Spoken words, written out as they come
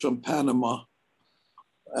from Panama,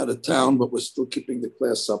 out of town, but we're still keeping the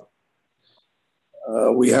class up.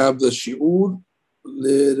 We have the Shi'ur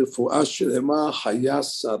L'Refu'ah Shelema Haya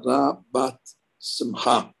Sarah Bat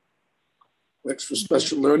Simcha. Extra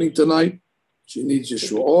special learning tonight. She needs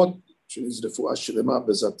Yeshuot. She needs Refu'ah Shelema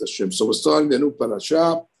B'ezat Hashem. So we're starting the new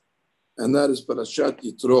parasha, and that is Parashat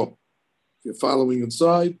Yitro. If you're following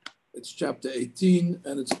inside, it's chapter 18,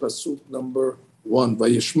 and it's pasuk number 1.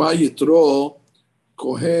 Vayishma Yitro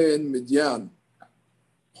Kohen Midyan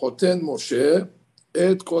Choten Moshe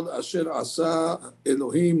et kol asher asa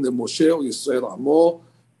Elohim leMoshe uYisrael amo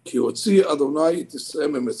ki hotzi Adonai et Yisrael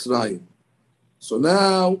miMitzrayim. So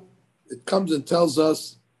now it comes and tells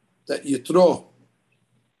us that Yitro,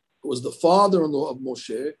 who was the father-in-law of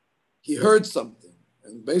Moshe, he heard something,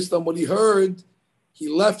 and based on what he heard, he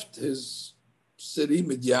left his city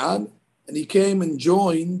Midian and he came and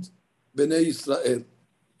joined Bnei Israel.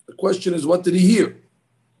 The question is, what did he hear?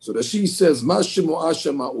 So Rashi says, Mashimu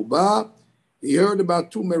Ashama Uba. He heard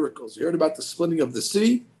about two miracles. He heard about the splitting of the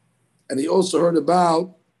sea, and he also heard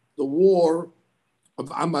about the war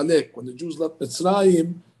of Amalek. When the Jews left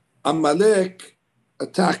Mitzrayim, Amalek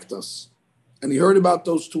attacked us. And he heard about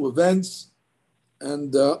those two events,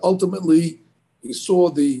 and ultimately he saw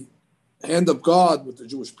the hand of God with the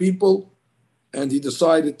Jewish people, and he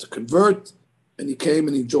decided to convert, and he came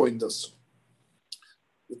and he joined us.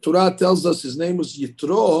 The Torah tells us his name was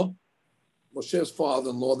Yitro, Moshe's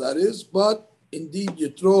father-in-law, that is, but indeed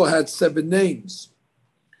Yitro had 7 names.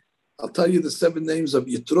 I'll tell you the 7 names of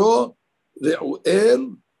Yitro: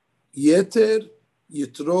 Reuel, Yeter,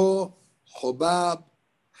 Yitro, Hobab,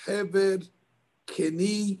 Hever,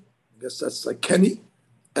 Keni, I guess that's like Kenny,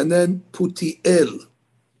 and then Putiel.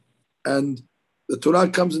 And the Torah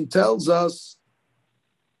comes and tells us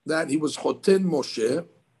that he was Choten Moshe,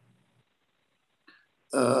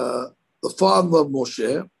 the father of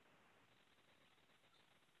Moshe,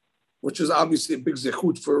 which is obviously a big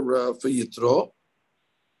zechut for Yitro,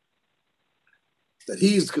 that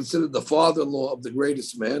he is considered the father-in-law of the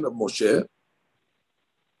greatest man, of Moshe.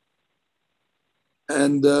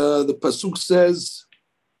 And the pasuk says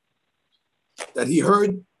that he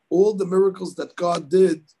heard all the miracles that God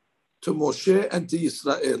did to Moshe and to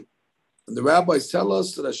Yisrael. And the rabbis tell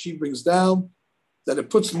us, that Rashi brings down, that it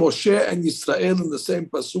puts Moshe and Yisrael in the same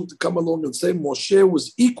pasuk to come along and say Moshe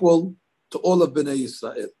was equal to all of Bnei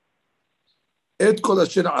Yisrael. Et kol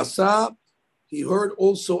asher asa, he heard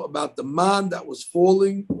also about the man that was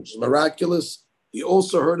falling, which is miraculous. He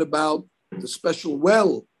also heard about the special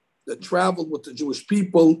well that traveled with the Jewish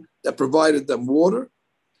people that provided them water.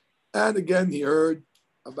 And again, he heard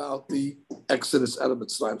about the exodus out of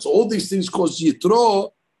Mitzrayim. So all these things caused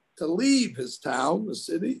Yitro to leave his town, the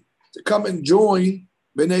city, to come and join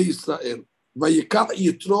Bnei Yisrael. Vayikach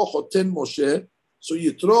Yitro Choten Moshe. So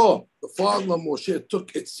Yitro, the father of Moshe,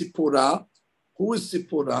 took it Sipporah. Who is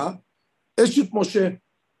Sipporah? Eshet Moshe.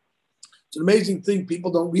 It's an amazing thing.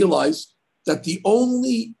 People don't realize that the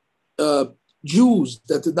only Jews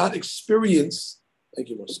that did not experience, thank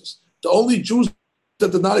you, Moses, the only Jews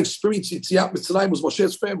that did not experience Yetziat Mitzrayim was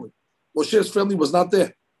Moshe's family. Moshe's family was not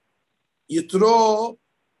there. Yitro,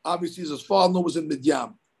 obviously his father was in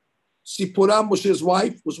Midian. Sipporah, Moshe's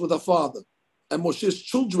wife, was with her father. And Moshe's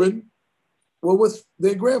children were with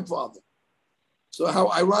their grandfather. So how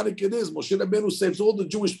ironic it is, Moshe Rabbeinu saves all the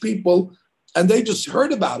Jewish people, and they just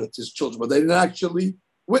heard about it, his children, but they didn't actually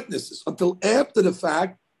witness this. Until after the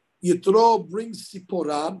fact, Yitro brings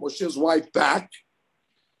Sipporah, Moshe's wife, back.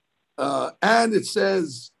 And it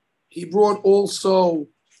says he brought also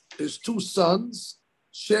his 2 sons,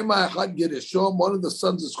 Shema Echad Gereshom. One of the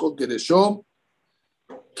sons is called Gereshom.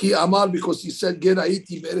 Ki Amar, because he said, Ger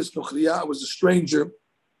Hayiti Be'eretz Nochriya, I was a stranger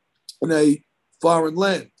in a foreign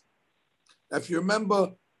land. If you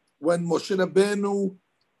remember, when Moshe Rabbeinu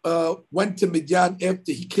went to Midian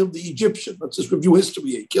after he killed the Egyptian, let's just review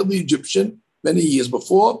history. He killed the Egyptian many years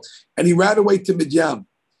before, and he ran away to Midian.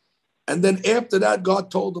 And then after that,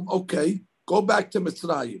 God told him, okay, go back to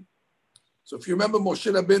Mitzrayim. So if you remember,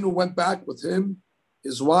 Moshe Rabbeinu went back with him,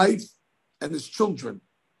 his wife, and his children.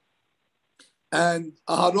 And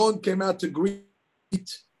Aharon came out to greet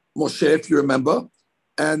Moshe, if you remember.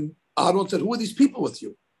 And Aharon said, who are these people with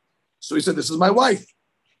you? So he said, this is my wife.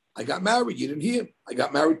 I got married. You didn't hear. I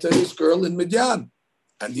got married to this girl in Midian.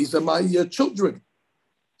 And these are my children.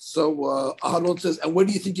 So Aharon says, and where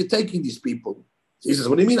do you think you're taking these people? He says,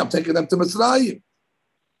 what do you mean? I'm taking them to Mitzrayim.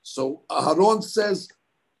 So Aharon says,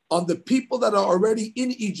 on the people that are already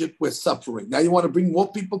in Egypt, we're suffering. Now you want to bring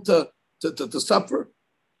more people to suffer?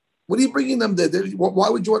 What are you bringing them there? Why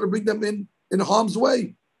would you want to bring them in harm's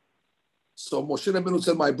way? So Moshe Rabbeinu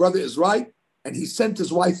said, my brother is right. and he sent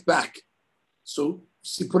his wife back. So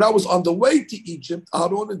Sipporah was on the way to Egypt.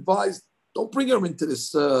 Aaron advised, don't bring her into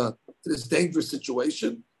this dangerous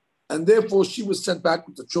situation. And therefore, she was sent back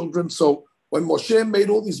with the children. So when Moshe made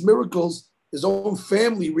all these miracles, his own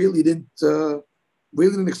family really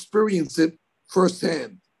didn't experience it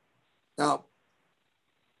firsthand. Now,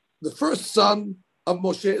 the first son of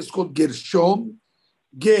Moshe is called Gershom.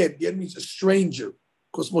 Ged means a stranger.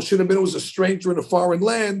 Because Moshe Rabbeinu was a stranger in a foreign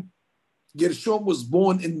land, Gershom was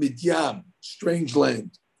born in Midian, strange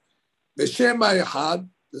land. Beshem Ayahad,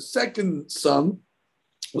 the second son,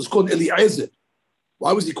 was called Eliezer.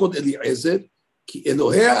 Why was he called Eliezer? Ki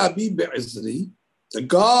Elohei Abi be'ezri, the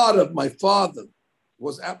God of my father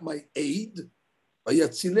was at my aid.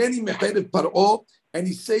 Vayatzileni mecherev Paro, and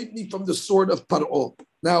he saved me from the sword of Paro.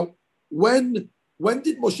 Now, when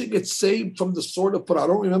did Moshe get saved from the sword of Paro? I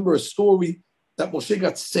don't remember a story that Moshe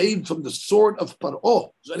got saved from the sword of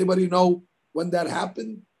Paro. Does anybody know when that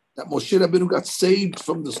happened? That Moshe Rabbeinu got saved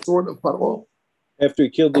from the sword of Paro? After he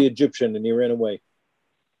killed the Egyptian and he ran away.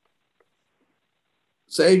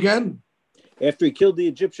 Say again? After he killed the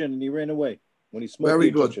Egyptian and he ran away. When he smoked the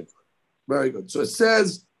Egyptian. Very good. So it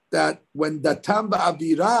says that when Datam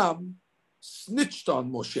Aviram snitched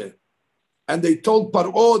on Moshe and they told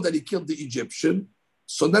Paro that he killed the Egyptian,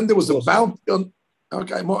 so then there was a bounty on...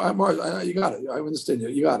 Okay, you got it. I understand you.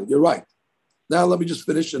 You got it. You're right. Now let me just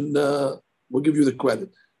finish and we'll give you the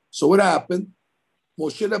credit. So what happened?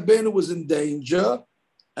 Moshe Rabbeinu was in danger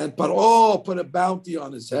and Paro put a bounty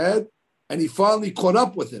on his head and he finally caught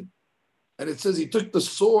up with him. And it says he took the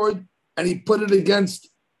sword and he put it against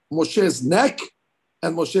Moshe's neck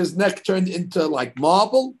and Moshe's neck turned into like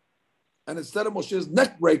marble. And instead of Moshe's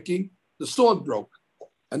neck breaking, the sword broke.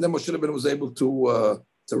 And then Moshe Rabbeinu was able to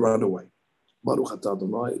run away.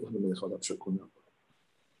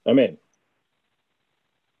 Amen.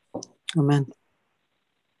 Amen.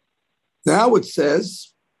 Now it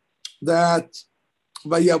says that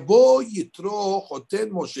Vayavo Yitro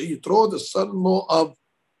Choten Moshe, Yitro, the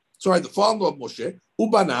the father of Moshe,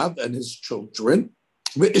 Ubanav and his children,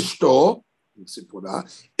 Ve'ishto,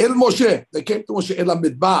 El Moshe, they came to Moshe, El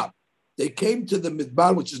Midbar. They came to the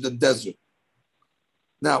Midbar, which is the desert.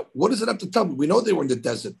 Now, what does it have to tell me? We know they were in the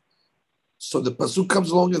desert. So the pasuk comes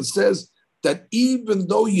along and says that even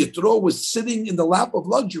though Yitro was sitting in the lap of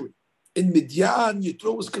luxury, in Midian,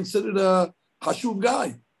 Yitro was considered a hashuv guy.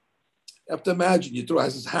 You have to imagine, Yitro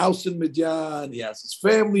has his house in Midian, he has his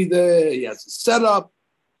family there, he has his setup,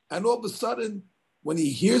 and all of a sudden, when he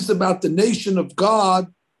hears about the nation of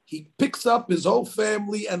God, he picks up his whole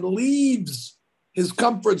family and leaves his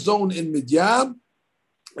comfort zone in Midian,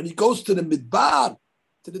 and he goes to the Midbar,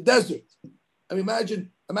 to the desert. I mean, imagine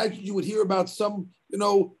you would hear about some,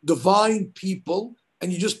 divine people,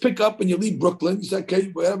 and you just pick up and you leave Brooklyn. You say, okay,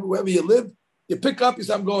 wherever you live, you pick up, you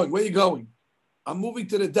say, I'm going. Where are you going? I'm moving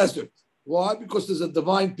to the desert. Why? Because there's a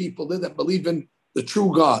divine people there that believe in the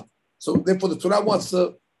true God. So therefore, the Torah wants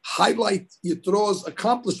to highlight Yitro's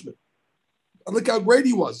accomplishment. And look how great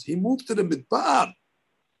he was. He moved to the Midbar,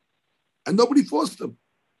 and nobody forced him.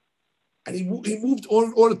 And he moved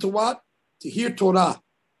in order to what? To hear Torah.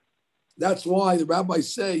 That's why the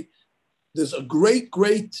rabbis say there's a great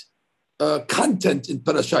content in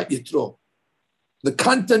Parashat Yitro. The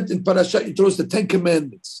content in Parashat Yitro is the Ten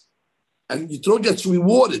Commandments. And Yitro gets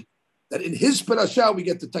rewarded that in his Parashat we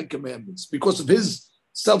get the Ten Commandments because of his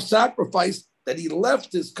self-sacrifice that he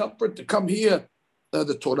left his comfort to come here,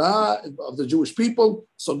 the Torah of the Jewish people.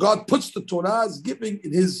 So God puts the Torah's giving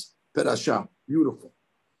in his Parashat. Beautiful.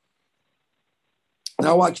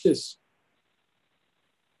 Now watch this.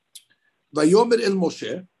 Vayomer el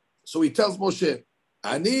Moshe. So he tells Moshe,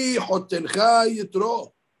 Ani hotencha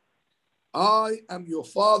Yitro. I am your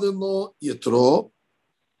father-in-law, Yitro.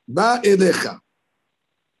 Ba elecha.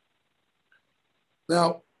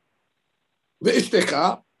 Now,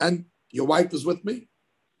 ve'ishtecha, and your wife is with me.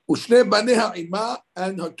 Ushne baneha ima,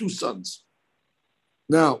 and her two sons.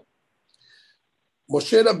 Now,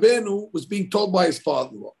 Moshe Rabbeinu was being told by his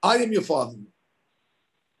father-in-law, I am your father-in-law.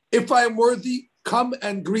 If I am worthy, come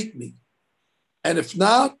and greet me. And if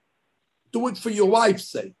not, do it for your wife's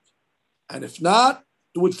sake. And if not,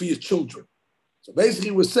 do it for your children. So basically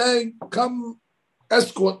we're saying, come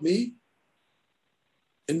escort me,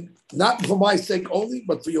 and not for my sake only,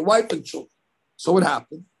 but for your wife and children. So what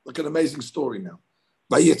happened? Look at an amazing story now.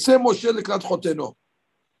 Vayetze Moshe lekrat choteno.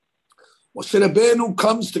 Moshe Rabbeinu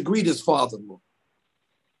comes to greet his father-in-law.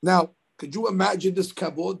 Now, could you imagine this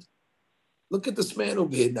kavod? Look at this man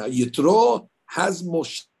over here now. Yitro has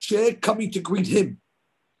Moshe coming to greet him.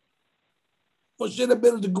 Moshe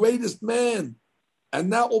Rabbeinu, the greatest man. And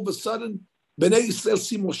now all of a sudden, Bnei Yisrael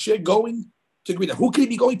see Moshe going to greet. Who could he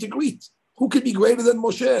be going to greet? Who could be greater than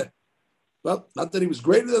Moshe? Well, not that he was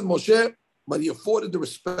greater than Moshe, but he afforded the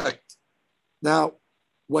respect. Now,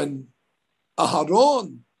 when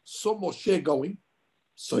Aharon saw Moshe going,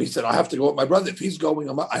 so he said, I have to go with my brother. If he's going,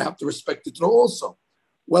 I have to respect Yitro also.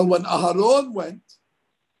 Well, when Aharon went,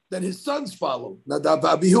 then his sons followed, Nadav and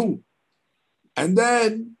Abihu. And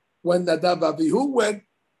then when Nadav and Abihu went,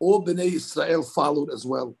 all Bnei Israel followed as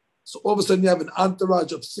well. So all of a sudden you have an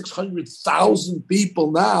entourage of 600,000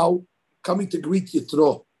 people now coming to greet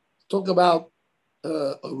Yitro. Talk about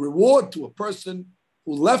a reward to a person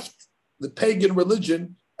who left the pagan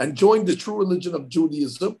religion and joined the true religion of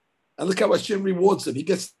Judaism. And look how Hashem rewards him. He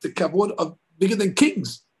gets the kavod of bigger than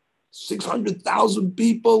kings. 600,000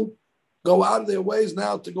 people go out of their ways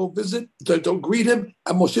now to go visit, to greet him,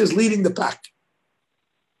 and Moshe is leading the pack.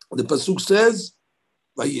 The pasuk says,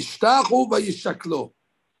 "Vayishtachu vayishaklo." It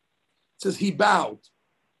says he bowed.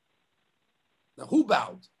 Now, who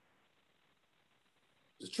bowed?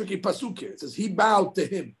 It's a tricky pasuk here. It says he bowed to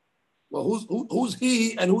him. Well, who's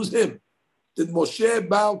he and who's him? Did Moshe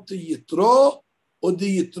bow to Yitro, or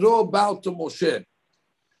did Yitro bow to Moshe?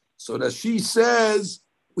 So that she says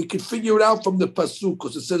we can figure it out from the pasuk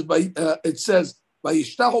because it says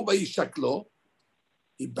vayishtachu vayishaklo.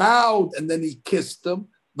 He bowed and then he kissed him.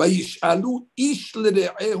 Vayishalu ish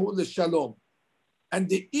l're'ehu l'shalom. And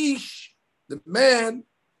the ish, the man,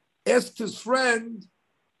 asked his friend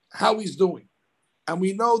how he's doing. And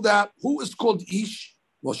we know that who is called ish?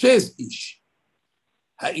 Moshe's ish.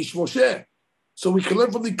 Ha'ish Moshe. So we can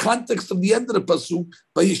learn from the context of the end of the pasuk.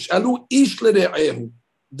 Vayishalu ish l're'ehu.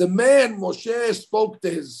 The man Moshe spoke to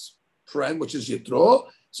his friend, which is Yitro.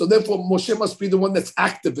 So therefore, Moshe must be the one that's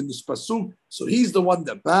active in this pasuk. So he's the one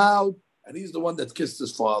that bowed, and he's the one that kissed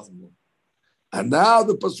his father. And now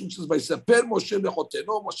the pasuk says, "Vayseper Moshe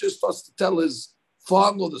lechoteno." Moshe starts to tell his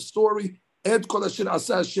father the story. Ed kol asher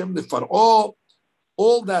asa Hashem leFaro.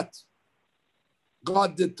 All that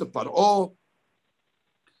God did to Paro.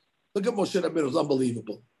 Look at Moshe Rabbeinu; it's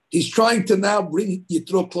unbelievable. He's trying to now bring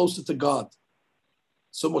Yitro closer to God.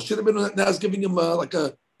 So Moshe Rabbeinu now is giving him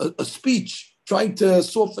a speech, trying to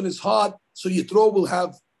soften his heart, so Yitro will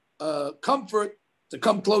have comfort to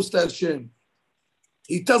come close to Hashem.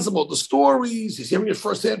 He tells him all the stories. He's hearing it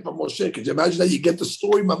firsthand from Moshe. Could you imagine that? You get the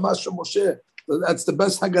story, Mamash from Moshe. That's the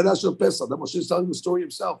best Haggadah Shel Pesach. That Moshe is telling the story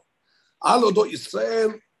himself.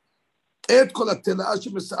 Yisrael,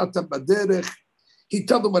 he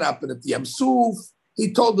told them what happened at the Yam Suf.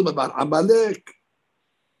 He told them about Amalek.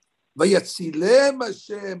 Vayatzilem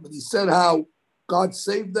Hashem, and he said how God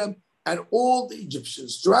saved them, and all the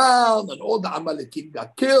Egyptians drowned, and all the Amalekim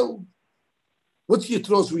got killed. What's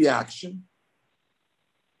Yitro's reaction?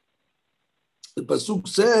 The pasuk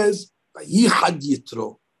says, "Vayihad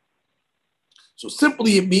Yitro." So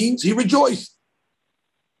simply it means he rejoiced.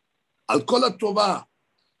 Al kol hatovah,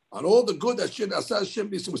 on all the good Hashem asa Hashem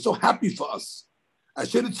was so happy for us.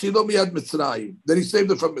 Asher tzilo miyad Mitzrayim, that he saved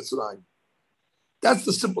them from Mitzrayim. That's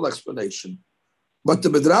the simple explanation. But the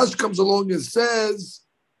Midrash comes along and says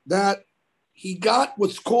that he got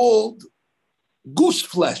what's called goose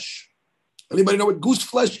flesh. Anybody know what goose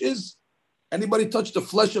flesh is? Anybody touched the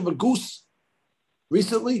flesh of a goose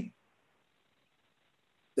recently?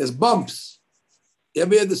 There's bumps. You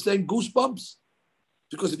ever heard the saying goosebumps?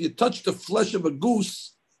 Because if you touch the flesh of a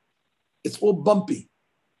goose, it's all bumpy.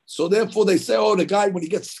 So therefore they say, oh, the guy, when he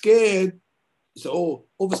gets scared, so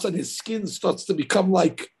all of a sudden his skin starts to become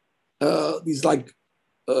like these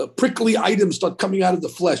prickly items start coming out of the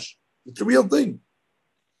flesh. It's a real thing.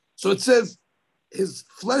 So it says his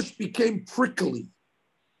flesh became prickly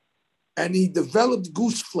and he developed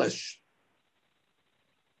goose flesh.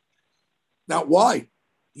 Now, why?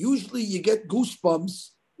 Usually you get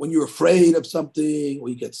goosebumps when you're afraid of something or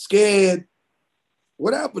you get scared.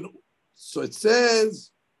 What happened? So it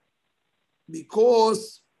says,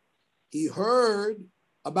 because he heard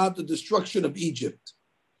about the destruction of Egypt.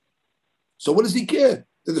 So what does he care?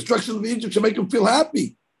 The destruction of Egypt should make him feel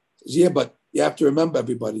happy. He says, yeah, but you have to remember,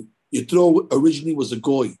 everybody, Yitro originally was a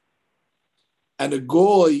goy. And a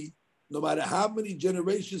goy, no matter how many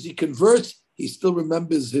generations he converts, he still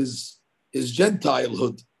remembers his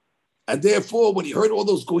Gentilehood. And therefore, when he heard all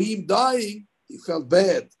those goyim dying, he felt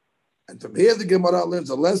bad. And from here, the Gemara learns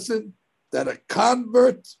a lesson that a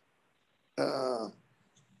convert,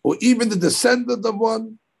 or even the descendant of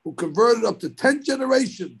one who converted up to 10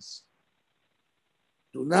 generations,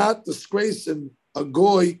 do not disgrace a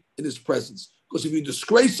goy in his presence. Because if you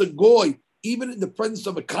disgrace a goy, even in the presence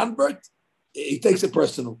of a convert, he takes it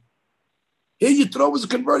personal. Here Yitro was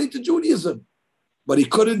converting to Judaism, but he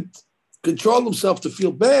couldn't control himself to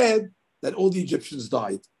feel bad that all the Egyptians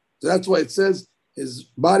died. So that's why it says his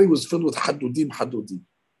body was filled with hadudim.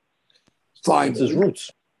 Fine. It's his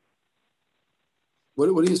roots. What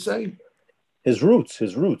are you saying? His roots,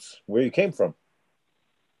 where he came from.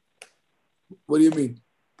 What do you mean?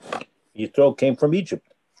 Yitro came from Egypt.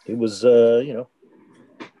 He was, well,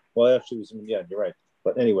 actually, yeah, you're right.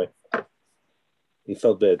 But anyway, he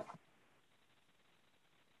felt bad.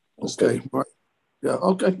 Okay. Right. Yeah,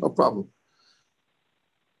 okay, no problem.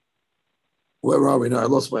 Where are we now? I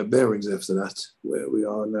lost my bearings after that. Where we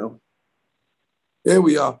are now. Here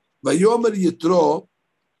we are. Vayomer Yitro.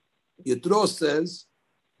 Yitro says,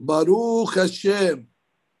 Baruch Hashem,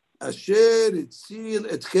 Asher Itzil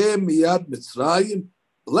Etchem Miyad Mitzrayim.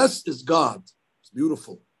 Blessed is God. It's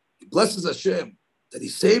beautiful. He blesses Hashem that He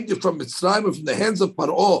saved you from Mitzrayim and from the hands of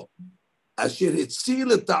Paro. Asher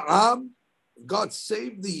Itzil Et'am. God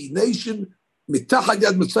saved the nation Mitachad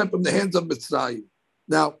Yad Mitzrayim from the hands of Mitzrayim.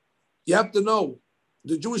 Now, you have to know,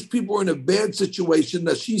 the Jewish people were in a bad situation.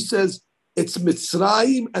 That she says it's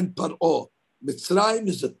Mitzrayim and Paro. Mitzrayim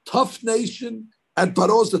is a tough nation, and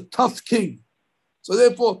Paro is a tough king. So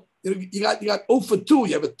therefore, you got 0 for 2.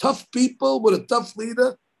 You have a tough people with a tough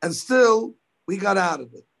leader, and still we got out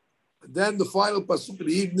of it. And then the final pasuk in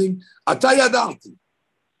the evening, Atayadati.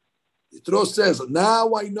 Yitro says,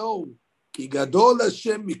 now I know, Ki Gadol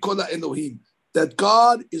Hashem Mikol Elohim, that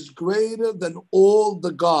God is greater than all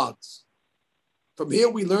the gods. From here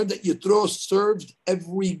we learned that Yitro served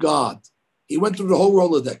every god. He went through the whole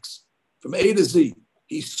Rolodex, from A to Z.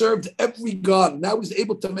 He served every god. Now he's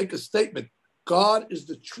able to make a statement. God is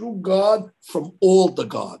the true God from all the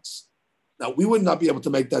gods. Now, we would not be able to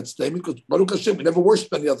make that statement because Baruch Hashem, we never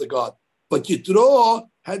worship any other God. But Yitro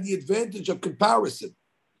had the advantage of comparison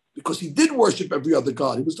because he did worship every other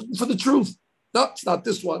God. He was looking for the truth. No, it's not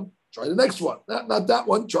this one. Try the next one. Not that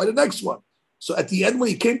one. Try the next one. So at the end, when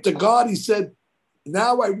he came to God, he said,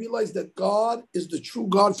 now I realize that God is the true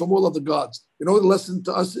God from all other gods. You know what the lesson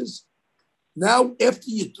to us is? Now, after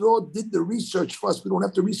Yitro did the research for us, we don't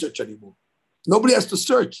have to research anymore. Nobody has to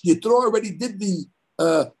search. Yitro already did the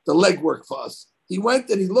legwork for us. He went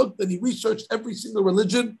and he looked and he researched every single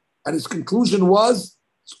religion, and his conclusion was,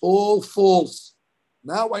 it's all false.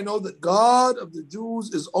 Now I know that God of the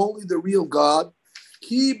Jews is only the real God.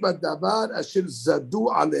 Ki badavar asher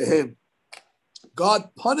zadu alehem. God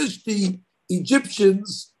punished the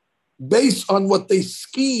Egyptians based on what they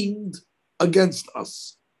schemed against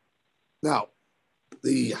us. Now,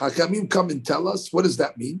 the Hakamim come and tell us, what does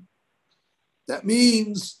that mean? That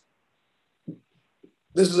means,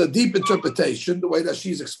 this is a deep interpretation, the way that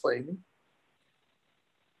she's explaining.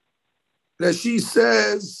 That she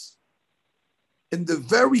says, in the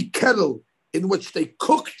very kettle in which they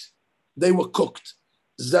cooked, they were cooked.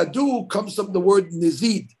 Zadu comes from the word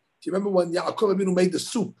nizid. Do you remember when Yaakov Avinu made the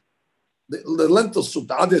soup, the lentil soup,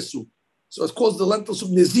 the adeh soup? So it's called the lentil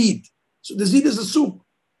soup nizid. So nizid is a soup.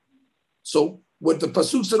 So what the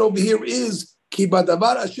pasuk said over here is ki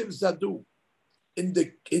badavar asher zadu. In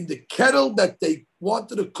the kettle that they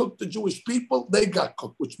wanted to cook the Jewish people, they got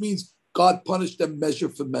cooked, which means God punished them measure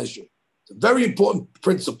for measure. It's a very important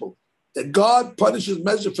principle that God punishes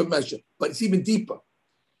measure for measure, but it's even deeper.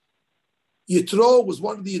 Yitro was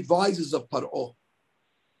one of the advisors of Paro,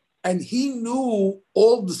 and he knew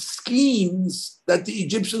all the schemes that the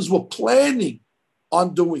Egyptians were planning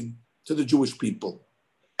on doing to the Jewish people.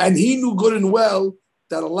 And he knew good and well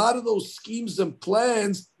that a lot of those schemes and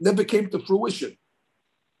plans never came to fruition.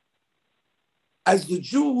 As the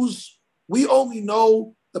Jews, we only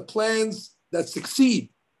know the plans that succeed.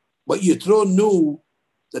 But Yitro knew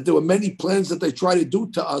that there were many plans that they tried to do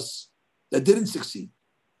to us that didn't succeed.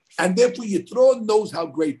 And therefore, Yitro knows how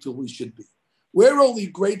grateful we should be. We're only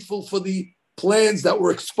grateful for the plans that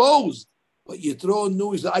were exposed. But Yitro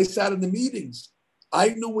knew, I sat in the meetings. I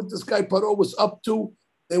knew what this guy Paro was up to.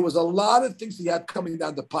 There was a lot of things he had coming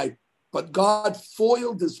down the pipe. But God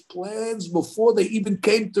foiled his plans before they even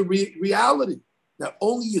came to reality. Now,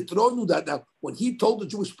 only Yitro knew that. Now, when he told the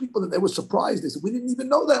Jewish people that, they were surprised. They said, we didn't even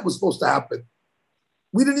know that was supposed to happen.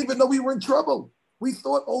 We didn't even know we were in trouble. We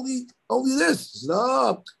thought only this.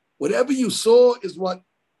 No, whatever you saw is what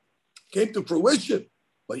came to fruition.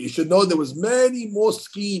 But you should know there was many more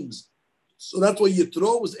schemes. So that's why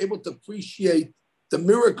Yitro was able to appreciate the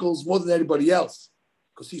miracles more than anybody else.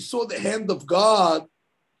 Because he saw the hand of God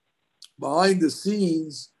behind the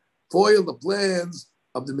scenes, foil the plans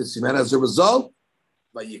of the Mitzvah. And as a result,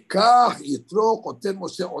 they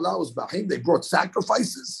brought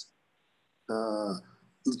sacrifices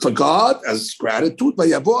for God as gratitude.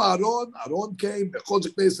 Aaron came, all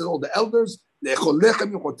the elders. They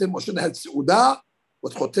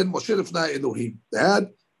had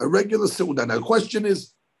a regular seudah. Now the question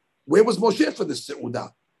is, Where was Moshe for the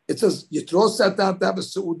Seudah? It says Yitro sat down to have a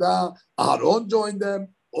Seudah, Aaron joined them,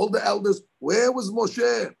 all the elders. Where was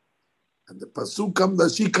Moshe? And the Pasuk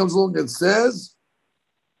comes, she comes along and says,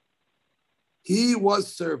 he was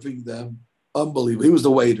serving them. Unbelievable. He was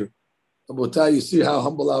the waiter. Abotai, you see how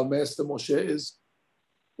humble our master Moshe is?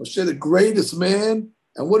 Moshe, the greatest man,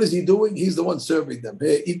 and what is he doing? He's the one serving them.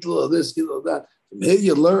 Hey, eat a little of this, eat a little of that. From here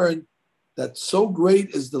you learn that so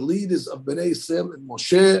great is the leaders of Bnei Israel and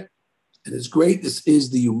Moshe, and his greatness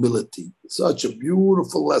is the humility. It's such a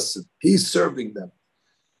beautiful lesson. He's serving them.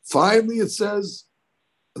 Finally, it says,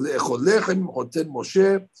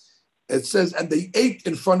 Moshe, it says, and they ate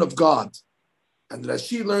in front of God. And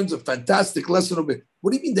Rashi learns a fantastic lesson of it.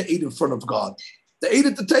 What do you mean they ate in front of God? They ate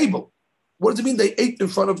at the table. What does it mean they ate in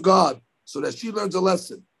front of God? So Rashi learns a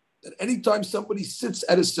lesson that anytime somebody sits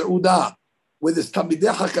at a Seudah, where there's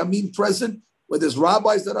Talmidei Hakamim present, where there's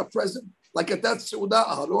rabbis that are present, like at that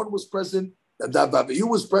Seudah, Aaron was present, Nadav Avihu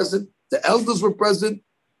was present, the elders were present.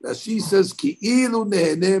 Rashi says, Ki'ilu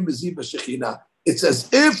neheneh miziv hashekhinah. It's as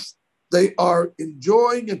if they are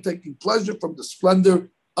enjoying and taking pleasure from the splendor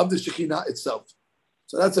of the Shekhinah itself.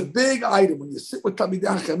 So that's a big item. When you sit with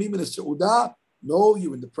Talmidei Hakamim in a Seudah, know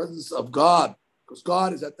you're in the presence of God, because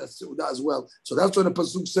God is at that Seudah as well. So that's when the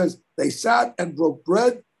Pasuk says, they sat and broke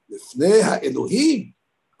bread Lifnei HaElohim,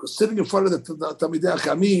 because sitting in front of the Talmidei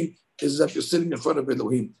Hakamim is as if you're sitting in front of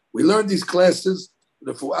Elohim. We learned these classes,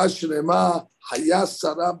 Refuah Shlema, Haya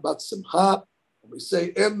Sarah Bat Simcha, and we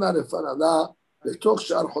say, Emna Refanada, Betoch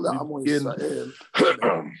Sha'ar Cholei Amo Yisrael.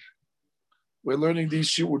 We're learning these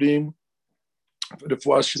shiurim,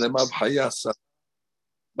 Refuah Shlema, Haya Sarah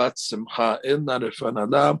Bat Simcha, Emna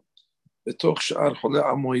Refanada, Betoch Sha'ar Cholei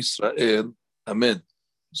Amo Yisrael. Amen.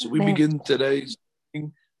 So we begin today's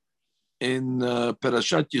in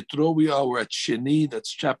Parashat Yitro. We are at Sheni,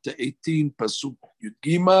 that's chapter 18, Pasuk Yud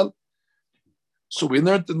Gimal. So we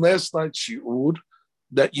learned in last night's shiur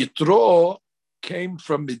that Yitro came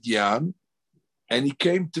from Midian, and he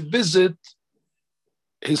came to visit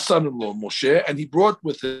his son-in-law Moshe, and he brought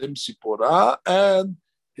with him Sipporah and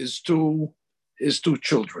his two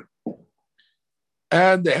children.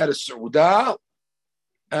 And they had a Seudah,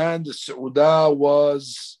 and the Seudah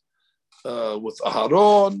was with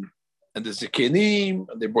Aharon and the Zekenim,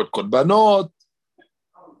 and they brought Korbanot,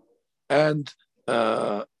 and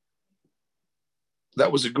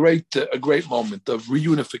that was a great moment of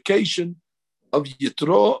reunification of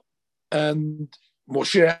Yitro and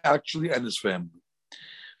Moshe actually and his family.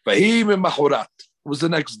 Vahim Mahorat was the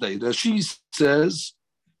next day. Rashi says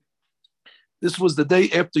this was the day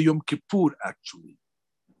after Yom Kippur actually.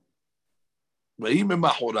 Vahim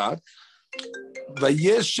Mahorat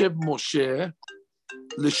Vayeshev Moshe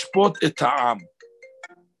Lishpot et ha'am.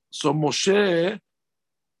 So Moshe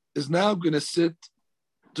is now going to sit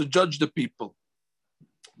to judge the people.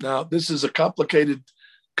 Now, this is a complicated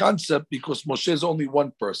concept because Moshe is only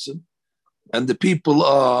one person, and the people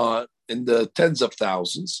are in the tens of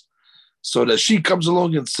thousands. So that she comes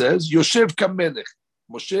along and says, Yoshev Kamelech.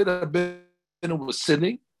 Moshe Rabbeinu was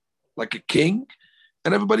sitting like a king,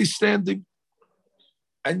 and everybody's standing.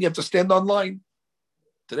 And you have to stand online.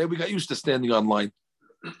 Today we got used to standing online.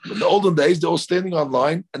 In the olden days, they're all standing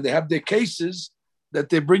online, and they have their cases that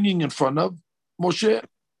they're bringing in front of Moshe.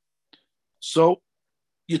 So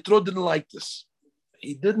Yitro didn't like this.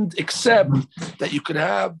 He didn't accept that you could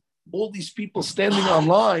have all these people standing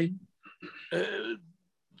online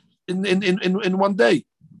in one day.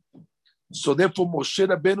 So therefore, Moshe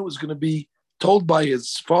Rabbeinu is going to be told by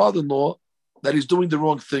his father-in-law that he's doing the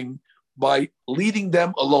wrong thing by leading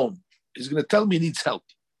them alone. He's going to tell him he needs help.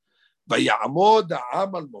 So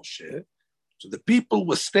the people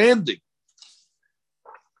were standing,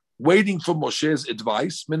 waiting for Moshe's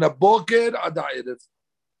advice,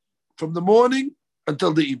 from the morning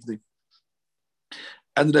until the evening.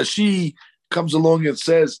 And Rashi comes along and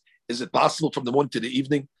says, is it possible from the morning to the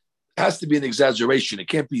evening? It has to be an exaggeration. It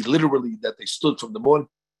can't be literally that they stood from the morning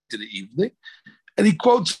to the evening. And he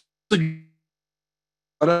quotes the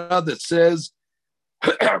that says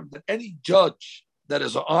that any judge that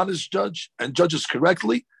is an honest judge and judges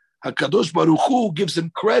correctly, HaKadosh Baruch Hu gives him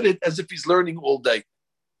credit as if he's learning all day.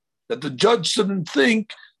 That the judge shouldn't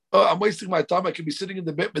think, oh, I'm wasting my time. I could be sitting in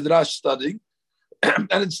the Beit Midrash studying, and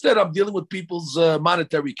instead I'm dealing with people's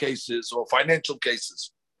monetary cases or financial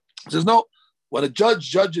cases. He says, no, when a judge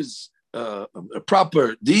judges a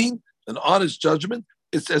proper deen, an honest judgment,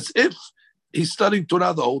 it's as if he's studying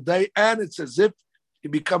Torah the whole day, and it's as if he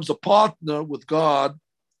becomes a partner with God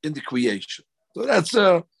in the creation. So that's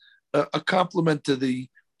a compliment to the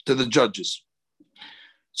judges.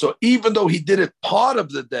 So even though he did it part of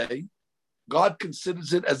the day, God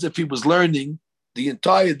considers it as if he was learning the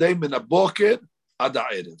entire day min haboker ad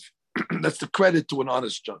ha'erev. That's the credit to an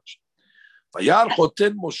honest judge. Vayar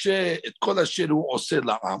choten Moshe et kol asher hu oseh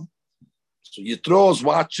la'am. So Yitro is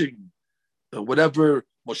watching whatever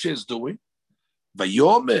Moshe is doing.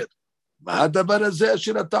 Vayomer, ma'adavar hazeh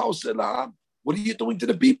asher ata oseh la'am. What are you doing to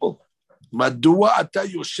the people? Madua ata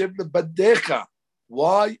yoshev lebadecha.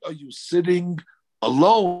 Why are you sitting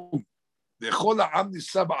alone? And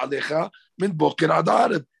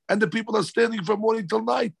the people are standing from morning till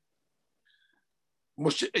night.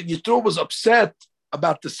 Yitro was upset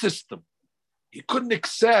about the system. He couldn't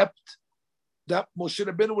accept that Moshe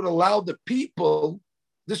Rabbeinu would allow the people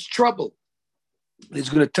this trouble. And he's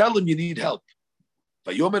going to tell them, you need help.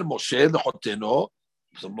 So Moshe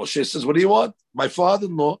says, what do you want? My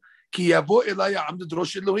father-in-law, the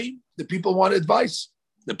people want advice.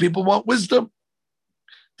 The people want wisdom.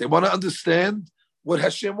 They want to understand what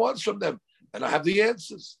Hashem wants from them. And I have the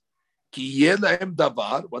answers. When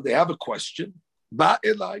they have a question,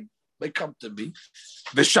 they come to me.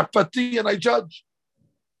 And I judge.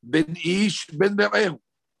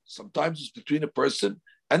 Sometimes it's between a person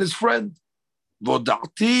and his friend. And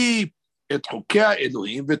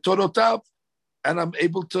I'm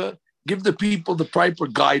able to give the people the proper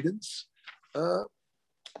guidance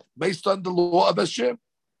based on the law of Hashem.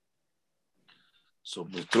 So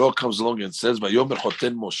Yitro comes along and says, "Vayomer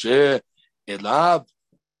choten Moshe elav."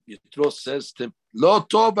 Yitro says to him, "Lo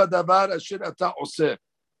tov hadavar asher ata oseh."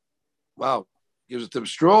 Wow, gives it to him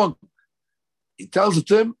strong. He tells it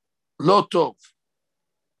to him, "Lo tov."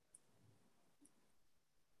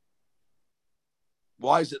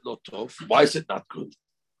 Why is it lo tov? Why is it not good?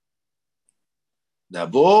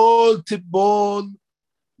 Navol tibol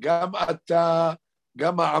gam ata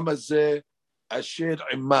gam ha'am hazeh asher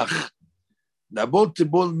imach. Nabol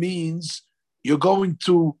tibol means you're going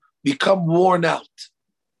to become worn out.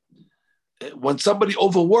 When somebody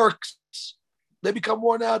overworks, they become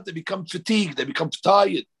worn out, they become fatigued, they become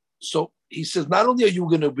tired. So he says, not only are you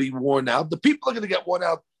going to be worn out, the people are going to get worn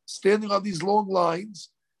out standing on these long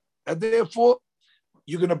lines, and therefore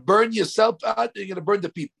you're going to burn yourself out, and you're going to burn the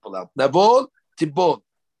people out. Nabol tibol.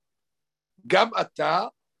 Gam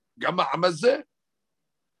ata, gam ha'am hazeh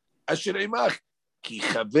asher imach.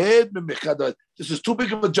 This is too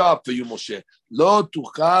big of a job for you, Moshe. Lo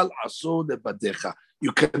tuchal aso lebadecha.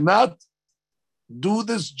 You cannot do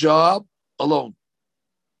this job alone.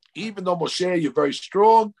 Even though Moshe, you're very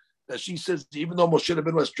strong, that she says, even though Moshe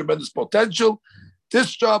Rabbeinu has tremendous potential,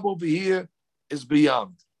 this job over here is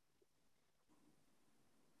beyond.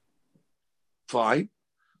 Fine.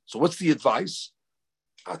 So what's the advice?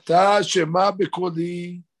 Ata shema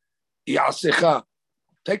bekoli yasecha.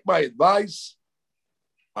 Take my advice.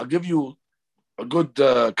 I'll give you a good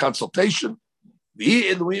consultation.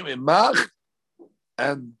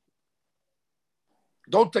 And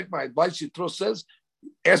don't take my advice. Yitro says,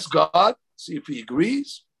 ask God, see if he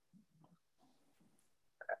agrees.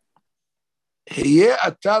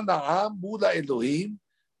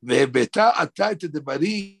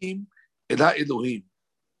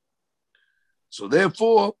 So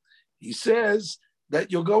therefore, he says that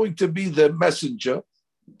you're going to be the messenger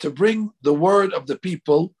to bring the word of the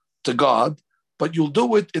people to God, but you'll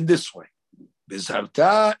do it in this way. And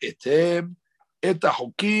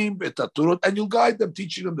you'll guide them,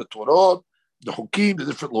 teaching them the Torah, the Hukim, the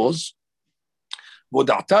different laws.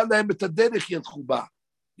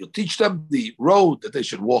 You'll teach them the road that they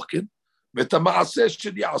should walk in,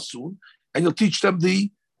 and you'll teach them the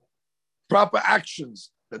proper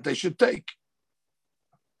actions that they should take.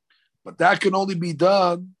 But that can only be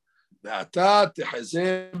done. You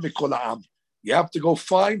have to go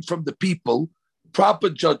find from the people proper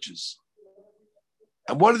judges.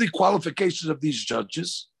 And what are the qualifications of these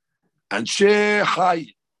judges? Anshe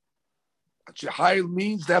Hayil. Anshe Hayil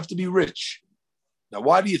means they have to be rich. Now,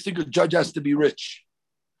 why do you think a judge has to be rich?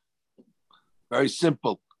 Very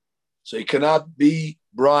simple. So he cannot be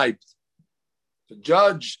bribed. If a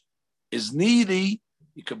judge is needy,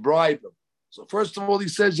 you can bribe him. So first of all, he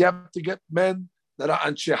says you have to get men that are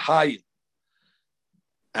Anshe Hayil.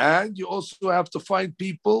 And you also have to find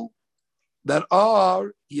people that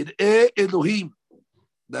are Yir'eh Elohim,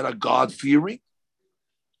 that are God-fearing,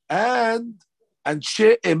 and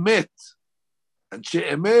Anshe Emet. Anshe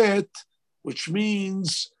Emet, which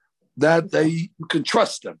means that you can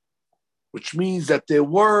trust them, which means that their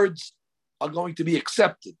words are going to be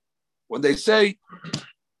accepted. When they say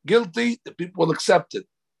guilty, the people will accept it.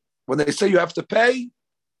 When they say you have to pay,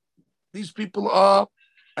 these people are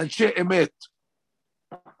Anshe Emet.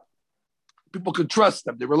 People can trust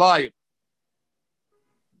them, they're reliable.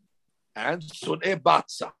 And Son'eh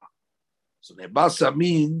Batza. So nebasa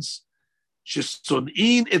means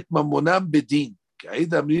shesun'in et mamonam bedin. Ka'id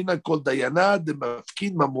amrina kol dayana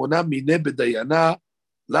demafkin mamonam mine bedayana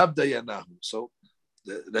lav dayanahu. So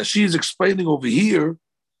Rashi is explaining over here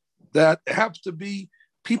that it have to be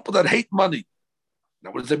people that hate money.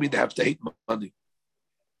 Now, what does that mean? They have to hate money,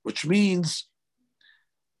 which means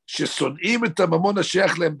it's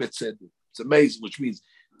amazing. Which means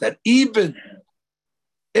that even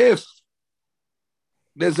if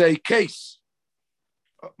there's a case,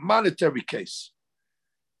 a monetary case,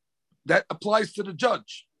 that applies to the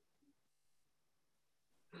judge.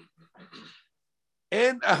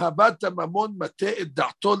 אין אהבת הממון מטה את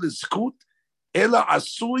דעתו לזכות, אלא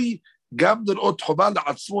עשוי גם לראות חובה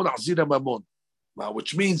לעצמו להחזיר הממון.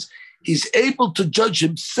 Which means he's able to judge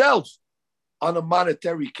himself on a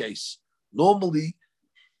monetary case. Normally,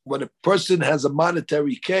 when a person has a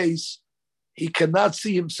monetary case, he cannot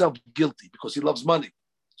see himself guilty because he loves money.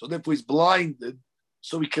 So therefore he's blinded.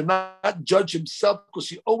 So he cannot judge himself because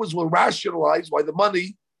he always will rationalize why the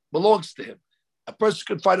money belongs to him. A person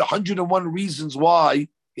can find 101 reasons why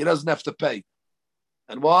he doesn't have to pay.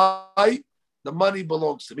 And why? The money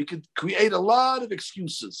belongs to him. He could create a lot of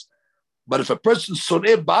excuses. But if a person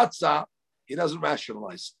soneh batza, he doesn't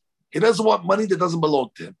rationalize. He doesn't want money that doesn't belong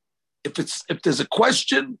to him. If there's a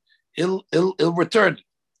question, he'll return it.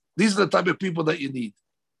 These are the type of people that you need.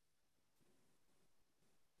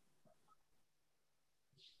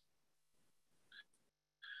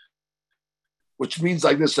 Which means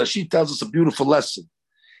like this, Rashi tells us a beautiful lesson.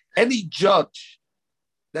 Any judge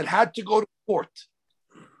that had to go to court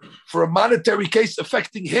for a monetary case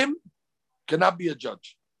affecting him cannot be a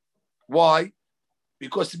judge. Why?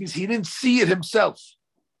 Because it means he didn't see it himself.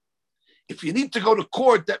 If you need to go to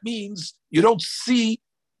court, that means you don't see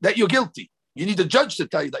that you're guilty. You need a judge to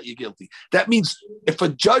tell you that you're guilty. That means if a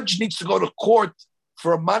judge needs to go to court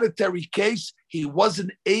for a monetary case, he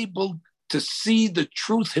wasn't able to see the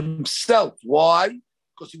truth himself. Why?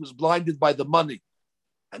 Because he was blinded by the money.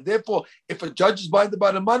 And therefore, if a judge is blinded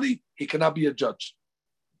by the money, he cannot be a judge.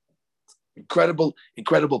 Incredible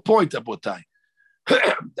point, Abotai.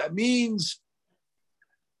 That means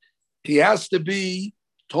he has to be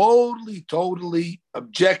totally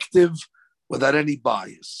objective without any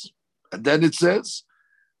bias. And then it says,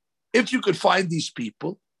 if you could find these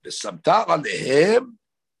people, you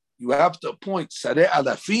have to appoint Sareh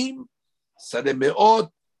Alafim, Sareh Me'ot,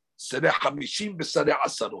 Sareh Hamishim, Sareh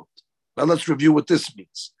Asarot. Now let's review what this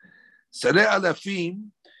means. Sareh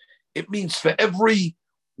Alafim, it means for every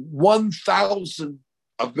 1,000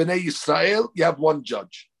 of Bnei Yisrael, you have one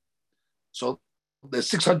judge. So there's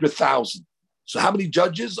 600,000. So how many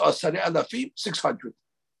judges are Sareh Alafim? 600.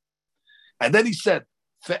 And then he said,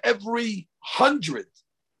 for every 100,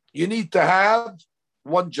 you need to have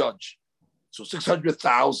one judge. So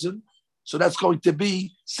 600,000. So that's going to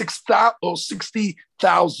be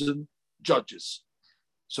 60,000 judges.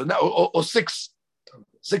 So now, or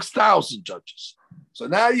 6,000 judges. So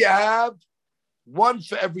now you have one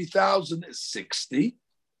for every 1,000 is 60.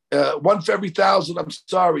 One for every 1,000,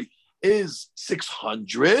 is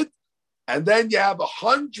 600. And then you have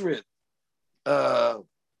 100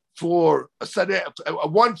 for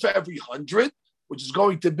one for every 100, which is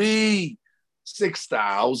going to be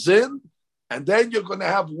 6,000. And then you're going to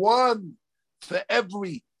have one for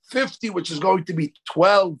every 50, which is going to be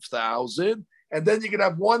 12,000. And then you're going to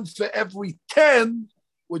have one for every 10,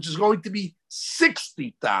 which is going to be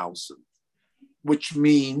 60,000. Which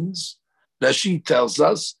means, Rashi tells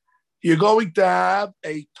us, you're going to have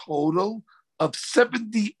a total of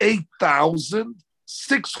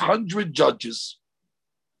 78,600 judges.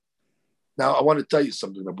 Now, I want to tell you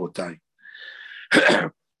something about time.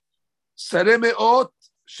 Sareh Me'ot,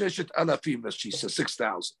 Sheshet Alafim, Rashi says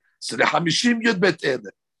 6,000. Sareh Hamishim, Yud Bet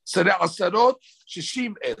Elef. Sareh Asarot,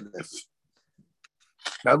 Shishim Elef.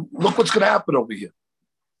 Now, look what's going to happen over here.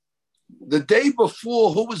 The day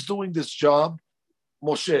before, who was doing this job?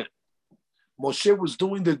 Moshe. Moshe was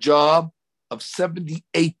doing the job of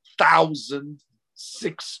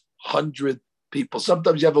 78,600 people.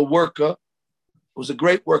 Sometimes you have a worker who's a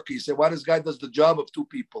great worker. You say, why this guy does the job of 2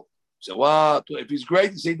 people? You say, wow, if he's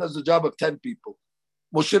great, you say he does the job of 10 people.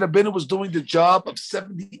 Moshe Rabbeinu was doing the job of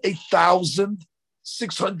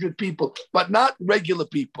 78,600 people, but not regular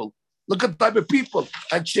people. Look at the type of people.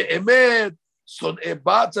 And she'emet, son'eh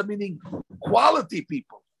batza, meaning quality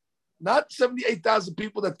people. Not 78,000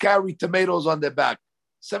 people that carry tomatoes on their back.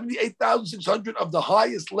 78,600 of the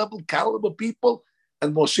highest level caliber people.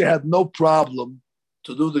 And Moshe had no problem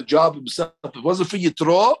to do the job himself. If it wasn't for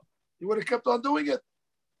Yitro, he would have kept on doing it.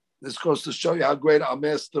 This goes to show you how great our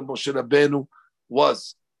master Moshe Rabbeinu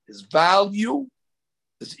was. His value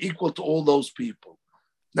is equal to all those people.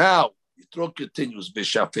 Now, Yitro continues,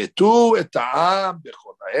 V'shafetu et ha'am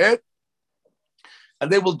b'chol ha'et, and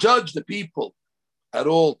they will judge the people at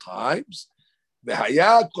all times.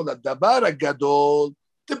 V'haya kol ha'davar ha'gadol,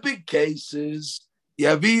 the big cases,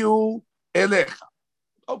 yaviu elecha.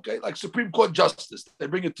 Okay, like Supreme Court justice, they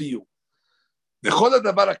bring it to you. V'chol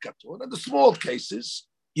ha'davar ha'katon, and the small cases,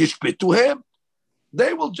 yishpetuhem,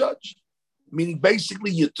 they will judge. Meaning,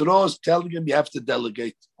 basically, Yitro is telling him you have to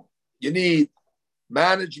delegate. You need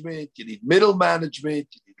management, you need middle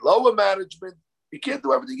management, you need lower management. You can't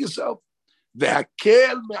do everything yourself. We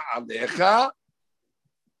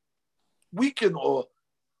can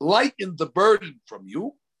lighten the burden from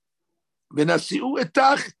you, and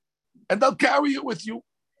they'll carry it with you.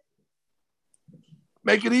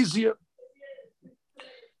 Make it easier.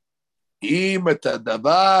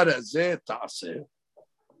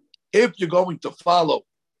 If you're going to follow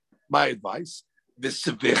my advice, now,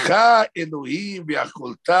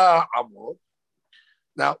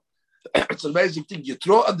 it's an amazing thing.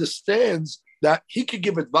 Yitro understands that he can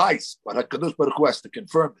give advice, but HaKadosh Baruch Hu has to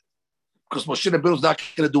confirm it. Because Moshe Rabbeinu is not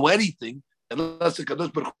going to do anything unless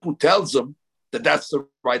HaKadosh Baruch Hu tells him that that's the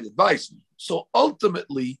right advice. So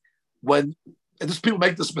ultimately, and these people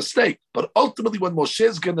make this mistake, but ultimately when Moshe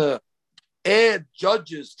is going to add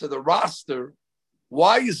judges to the roster,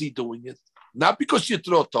 why is he doing it? Not because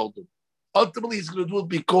Yitro told him. Ultimately, he's going to do it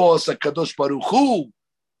because HaKadosh Baruch Hu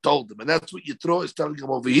told him. And that's what Yitro is telling him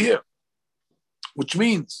over here. Which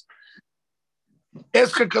means,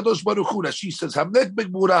 ask HaKadosh Baruch Hu, Rashi says, Hamlet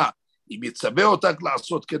begmura, im yitzaveh otak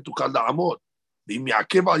la'asot ken tukal la'amod, v'im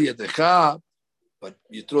ya'akev al yedecha. But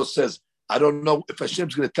Yitro says, I don't know if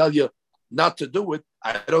Hashem's going to tell you not to do it.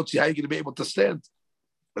 I don't see how you're going to be able to stand.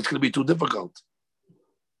 It's going to be too difficult.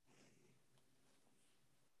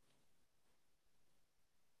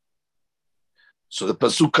 So the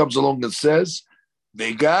pasuk comes along and says,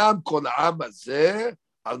 "Vegam kol ha'am hazeh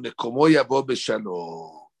al mekomo yavo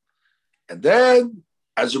b'shalom." And then,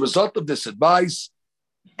 as a result of this advice,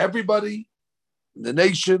 everybody in the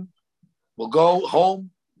nation will go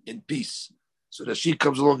home in peace. So the Rashi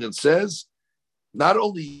comes along and says, not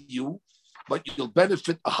only you, but you'll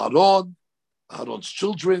benefit Aharon's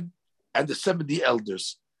children, and the 70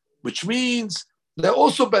 elders, which means they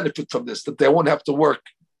also benefit from this, that they won't have to work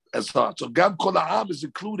as hard. So Gam Kol Ha'am is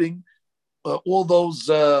including all those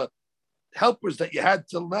helpers that you had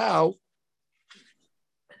till now.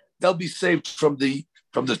 They'll be saved from the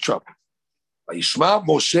trouble. Vayishma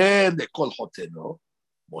Moshe lekol choteno.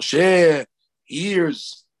 Moshe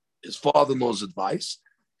hears his father-in-law's advice.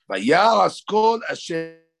 Vayas kol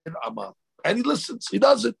asher amar, and he listens. He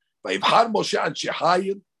does it. Vayivhar Moshe anshe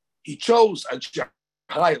hayil. He chose anshe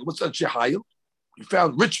hayil. What's anshe hayil? He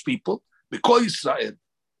found rich people. B'kol Yisrael.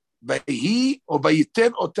 He or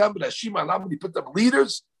Vayiten otam rashim alam. He put them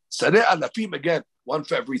leaders. Sareh alafim, again, one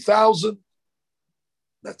for every 1,000.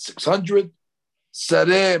 That's 600.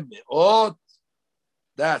 Sareh me'ot.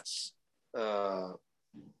 That's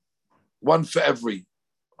one for every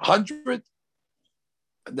 100.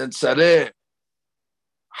 And then Sareh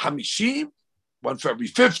hamishim, one for every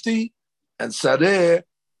 50. And Sareh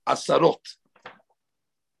asarot.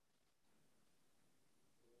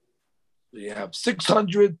 So you have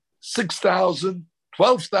 600, 6,000,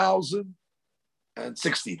 12,000, and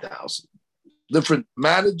 60,000. Different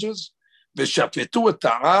managers. They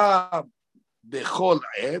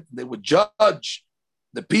would judge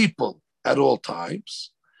the people at all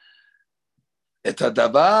times. The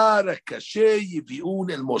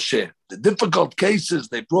difficult cases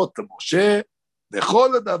they brought to Moshe.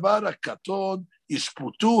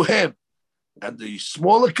 And the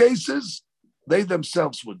smaller cases, they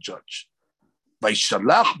themselves would judge.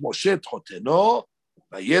 וישלח משה את חותנו,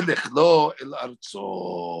 וילך לו אל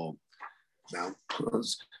ארצו. Now, it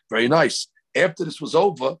was very nice. After this was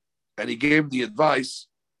over, and he gave the advice,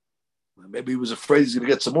 maybe he was afraid he's going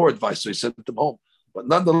to get some more advice, so he sent them home. But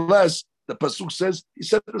nonetheless, the pasuk says, he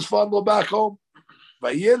sent his father back home.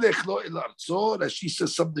 וילך לו אל ארצו, and she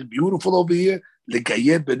says something beautiful over here,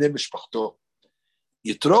 לגייד בני משפחתו.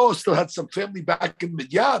 Yitro still had some family back in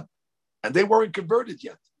Midian, and they weren't converted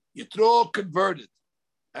yet. Yitro converted,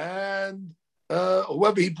 and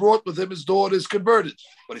whoever he brought with him, his daughter, is converted.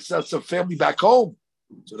 But he still had some family back home.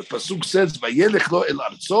 So the pasuk says, "Vayelech lo el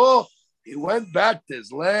arzo." He went back to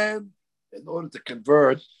his land in order to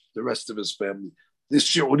convert the rest of his family. This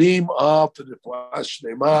shiurim of the Refuah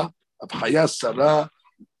Shlema of Chaya Sarah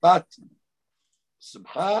Bat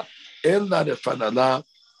Simcha El Narefanala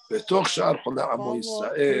Betoch Shar Chola Amo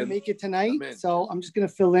Yisrael. Make it tonight, Amen. So I'm just going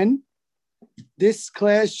to fill in. This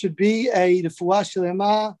class should be a Refuah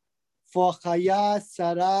Shlema for Chaya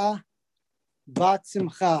Sarah Bat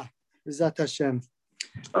Simcha. Bezat Hashem.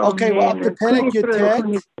 Okay, well, up to Perek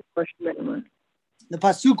Yotet, the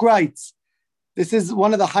Pasuk writes, this is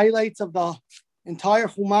one of the highlights of the entire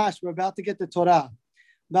Chumash. We're about to get the Torah.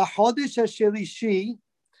 B'chodesh HaShelishi,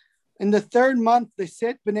 in the third month, they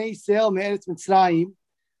set Bnei Yisrael me'eretz Mitzrayim,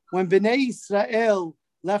 when Bnei Yisrael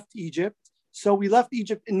left Egypt. So we left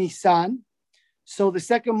Egypt in Nisan. So the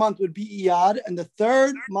second month would be Iyar, and the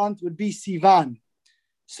third month would be Sivan.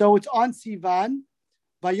 So it's on Sivan.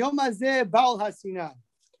 Vayom hazeh ba'al haSinai.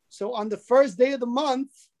 So on the first day of the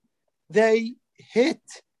month, they came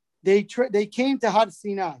to Har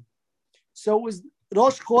Sinai. So it was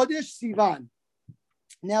Rosh Chodesh Sivan.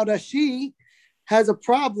 Now Rashi has a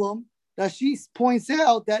problem. Rashi points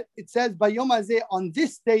out that it says Vayom hazeh, on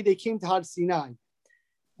this day they came to Har Sinai.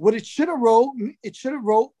 What it should have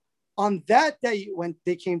wrote on that day when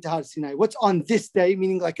they came to Har Sinai. What's on this day,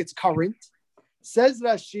 meaning like it's current? Says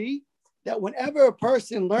Rashi that whenever a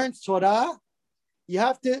person learns Torah, you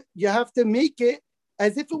have to make it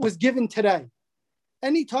as if it was given today.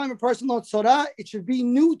 Anytime a person learns Torah, it should be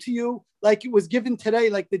new to you, like it was given today,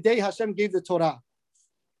 like the day Hashem gave the Torah.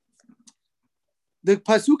 The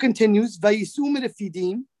pasuk continues, "Vayisu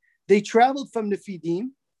Refidim." They traveled from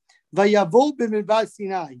Refidim. Vayavo b'midbar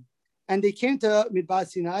Sinai, and they came to Midbar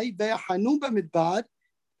Sinai. Vayachanu b'midbar,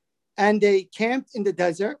 and they camped in the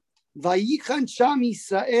desert. Vayichan sham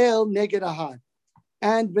Yisrael neged Ahad,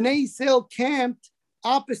 and Bnei Yisrael camped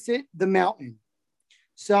opposite the mountain.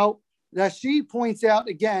 So Rashi points out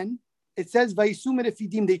again, it says Vayisum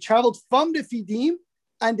Refidim. They traveled from Refidim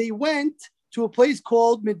and they went to a place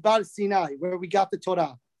called Midbar Sinai, where we got the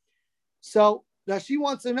Torah. So Rashi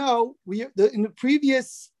wants to know, in the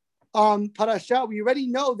previous parasha, we already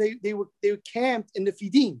know they were camped in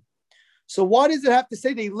Refidim. So why does it have to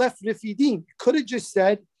say they left Refidim? Could have just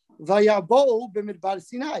said Vayabo b'Midbar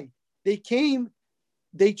Sinai.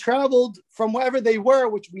 They traveled from wherever they were,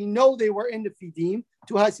 which we know they were in the Refidim,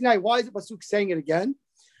 to Har Sinai. Why is the pasuk saying it again?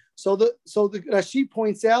 So the Rashi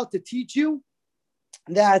points out to teach you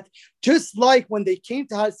that just like when they came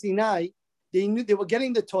to Har Sinai, they knew they were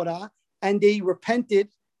getting the Torah and they repented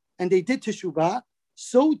and they did teshuvah.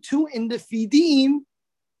 So too in the Refidim,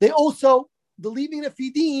 they also, the leaving the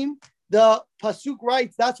Refidim, the pasuk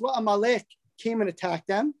writes that's what Amalek came and attacked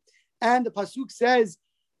them, and the pasuk says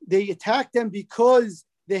they attacked them because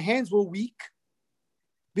their hands were weak,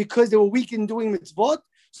 because they were weak in doing mitzvot.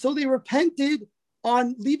 So they repented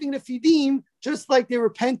on leaving the Refidim, just like they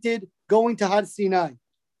repented going to Har Sinai.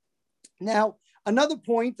 Now, another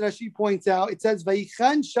point that Rashi points out, it says,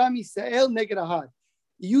 Vayichan sham Yisrael neged Ahad.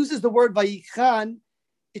 It uses the word Vayichan.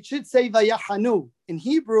 It should say Vayachanu. In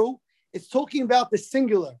Hebrew, it's talking about the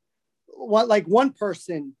singular, like one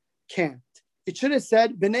person camped. It should have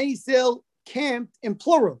said Bnei Yisrael camped in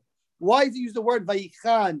plural. Why does it use the word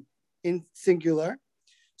Vayichan in singular?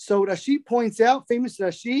 So Rashi points out, famous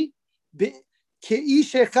Rashi,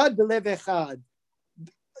 Ke'ish echad b'lev echad.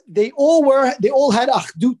 They all had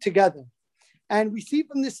achdut together. And we see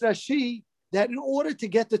from this Rashi that in order to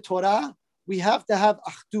get the Torah, we have to have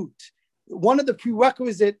achdut. One of the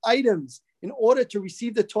prerequisite items in order to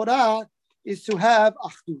receive the Torah is to have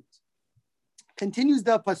achdut. Continues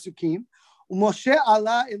the pasukim. Moshe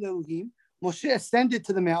ala el Elohim. Moshe ascended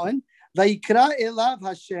to the mountain. Vayikra elav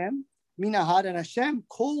Hashem minahad, and Hashem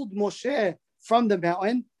called Moshe from the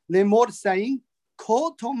mountain, lemor, saying,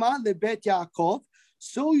 Kol toma lebet Yaakov,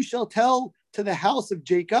 so you shall tell to the house of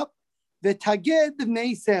Jacob, v'taged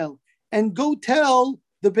b'nei Yisrael, and go tell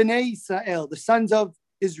the b'nei Yisrael, the sons of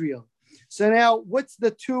Israel. So now, what's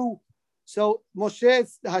the two? So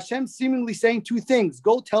Hashem seemingly saying two things: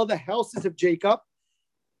 go tell the houses of Jacob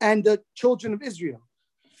and the children of Israel.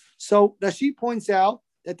 So Rashi points out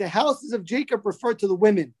that the houses of Jacob refer to the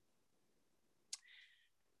women,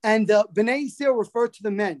 and the b'nei Yisrael refer to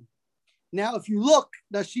the men. Now, if you look,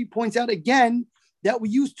 Rashi points out again that we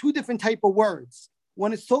use two different type of words.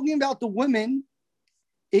 When it's talking about the women,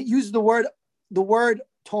 it uses the word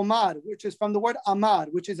tomad, which is from the word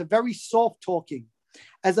amad, which is a very soft talking.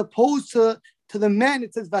 As opposed to the men,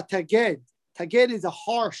 it says vataged. Taged is a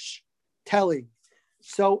harsh telling.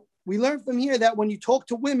 So we learn from here that when you talk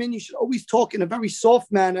to women, you should always talk in a very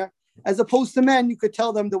soft manner. As opposed to men, you could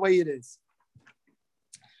tell them the way it is.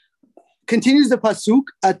 Continues the pasuk,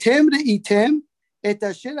 Atem re'item et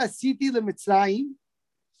asher asiti leMitzrayim.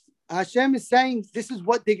 Hashem is saying this is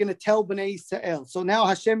what they're going to tell Bnei Yisrael. So now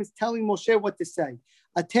Hashem is telling Moshe what to say.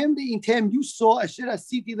 Atem re'item, you saw asher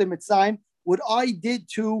asiti leMitzrayim, what I did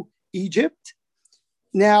to Egypt.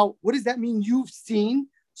 Now, what does that mean? You've seen.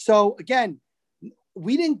 So again,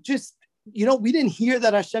 we didn't just we didn't hear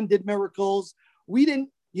that Hashem did miracles. We didn't,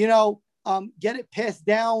 get it passed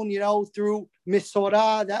down, through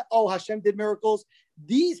Misorah that, Hashem did miracles.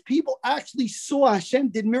 These people actually saw Hashem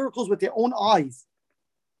did miracles with their own eyes.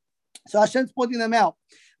 So Hashem's pointing them out.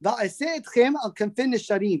 And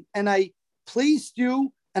I placed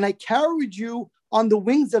you and I carried you on the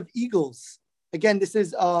wings of eagles. Again, this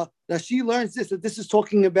is Rashi learns this, that this is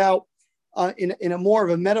talking about in a more of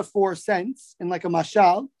a metaphor sense, in like a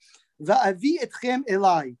mashal. Va'avi etchem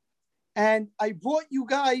elai. And I brought you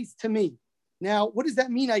guys to me. Now, what does that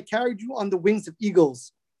mean? I carried you on the wings of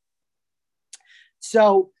eagles.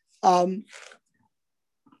 So the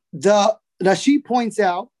Rashi points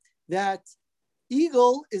out that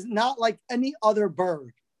eagle is not like any other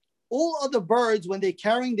bird. All other birds, when they're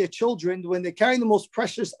carrying their children, when they're carrying the most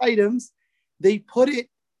precious items, they put it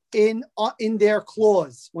in their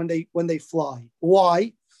claws when they fly.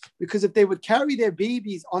 Why? Because if they would carry their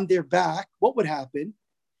babies on their back, what would happen?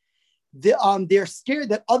 They're scared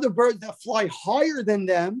that other birds that fly higher than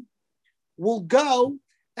them will go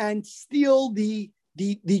and steal the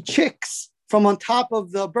chicks from on top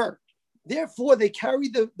of the bird. Therefore, they carry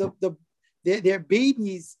their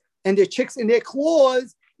babies and their chicks in their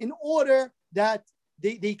claws in order that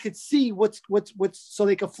they could see what's so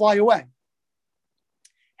they could fly away.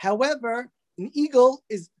 However, an eagle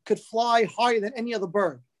could fly higher than any other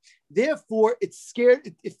bird. Therefore, it's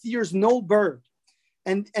scared. It fears no bird,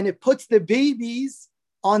 and it puts the babies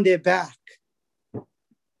on their back,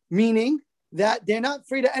 meaning that they're not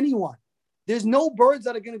afraid of anyone. There's no birds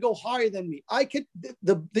that are going to go higher than me.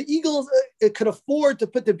 The eagles could afford to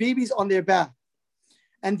put the babies on their back.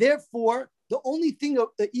 And therefore, the only thing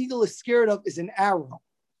the eagle is scared of is an arrow.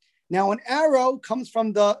 Now, an arrow comes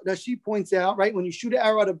from Rashi points out, right? When you shoot an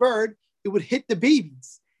arrow at a bird, it would hit the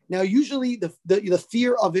babies. Now, usually the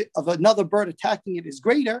fear of another bird attacking it is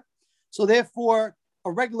greater. So therefore,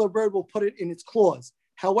 a regular bird will put it in its claws.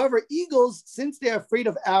 However, eagles, since they're afraid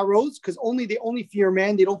of arrows, because they only fear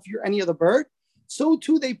man, they don't fear any other bird, so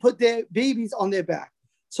too they put their babies on their back.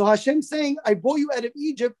 So Hashem's saying, I brought you out of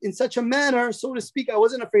Egypt in such a manner, so to speak, I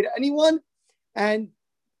wasn't afraid of anyone, and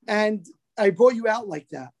I brought you out like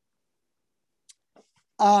that.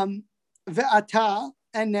 Ve'ata,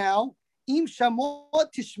 and now, im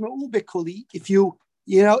shamot tishma'u bekoli, if you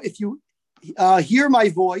hear my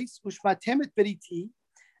voice, ushmatem et beriti,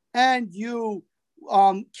 and you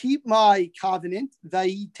keep my covenant, and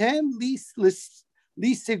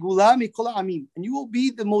you will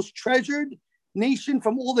be the most treasured nation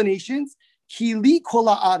from all the nations.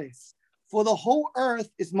 For the whole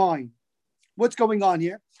earth is mine. What's going on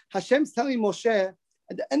here? Hashem's telling Moshe,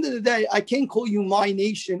 at the end of the day, I can't call you my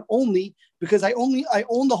nation only because I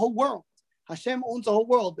own the whole world. Hashem owns the whole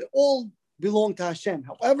world. They all belong to Hashem.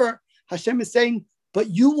 However, Hashem is saying,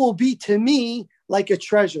 but you will be to me like a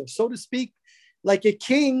treasure, so to speak, like a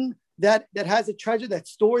king that has a treasure, that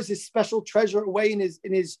stores his special treasure away in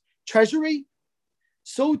his treasury.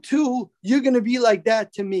 So too, you're going to be like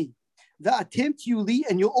that to me. The attempt you lead,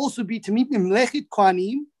 and you'll also be to me Mimlechet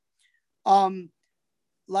Kohanim,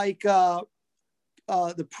 like the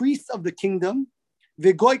priests of the kingdom,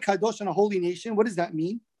 Vegoy Kadosh, and a holy nation. What does that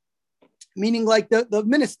mean? Meaning like the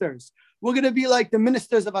ministers. We're going to be like the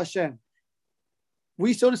ministers of Hashem.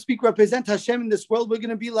 We, so to speak, represent Hashem in this world. We're going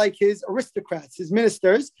to be like his aristocrats, his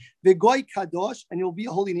ministers. Vegoy Kadosh, and you'll be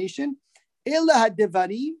a holy nation. Ela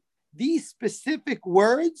hadevarim, these specific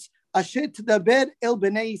words, asher tadaber el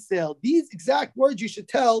bnei Yisrael. These exact words you should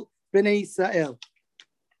tell bnei Yisrael.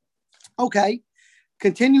 Okay,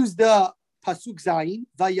 continues the pasuk zayin.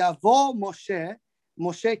 Vayavo Moshe.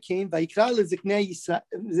 Moshe came. Vayikra leziknei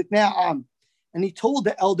Am, and he told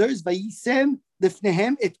the elders, Vayisem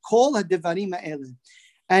lifnehem et kol hadevarim ha'eleh,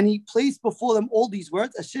 and he placed before them all these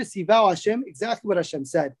words. Asher sivau Hashem, exactly what Hashem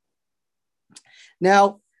said.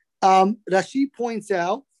 Now, Rashi points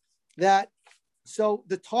out that so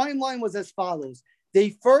the timeline was as follows.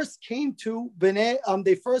 They first came to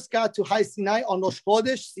they first got to Har Sinai on Rosh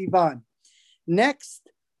Chodesh Sivan. Next,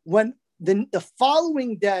 when the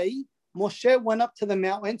following day, Moshe went up to the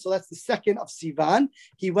mountain. So that's the second of Sivan.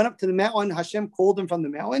 He went up to the mountain. Hashem called him from the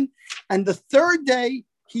mountain. And the third day,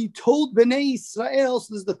 he told Bnei Israel,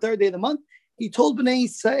 so this is the third day of the month, he told Bnei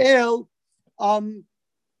Israel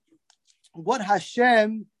what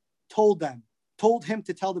Hashem told him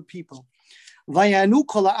to tell the people. Vayanu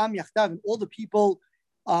kol ha'am yachdav, and all the people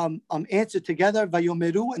answered together.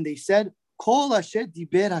 Vayomeru, and they said, Kol asher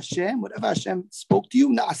diber Hashem, whatever Hashem spoke to you,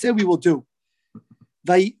 na'aseh, we will do.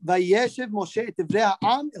 Vayeshev Moshe et divrei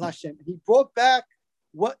ha'am el Hashem, and he brought back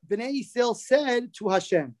what Bnei Yisrael said to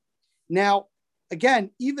Hashem. Now, again,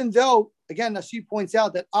 even though again, Rashi points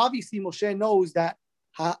out that obviously Moshe knows that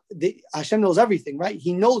Hashem knows everything, right?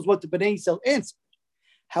 He knows what the Bnei Yisrael answered.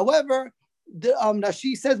 However,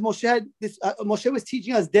 Rashi says Moshe was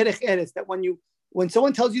teaching us derech eretz, that when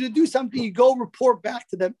someone tells you to do something, you go report back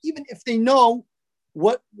to them, even if they know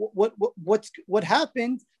what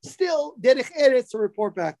happened. Still, derech eretz to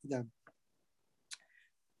report back to them.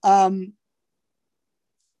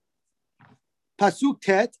 Pasuk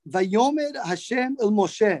tet, Vayomer Hashem el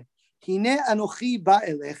Moshe, Hine anochi ba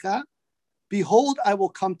elecha. Behold, I will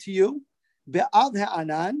come to you, be'av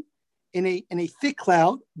ha'anan, in a thick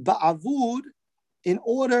cloud, ba'avud, in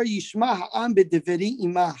order yishma ha'am b'deveri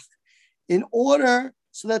imach, in order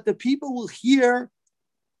so that the people will hear,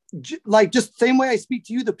 like just the same way I speak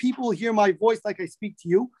to you, the people will hear my voice like I speak to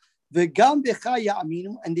you. V'gam becha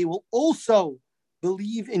ya'aminu, and they will also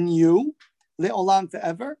believe in you, le'olam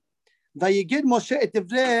forever. Vayigid Moshe et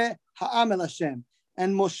divrei ha'am el Hashem,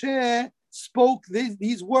 and Moshe spoke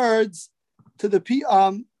these words to the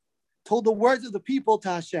told the words of the people to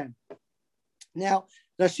Hashem. Now,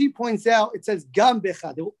 Rashi points out, it says Gam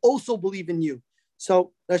Becha, they will also believe in you.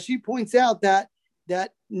 So Rashi points out that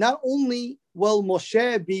not only will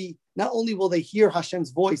they hear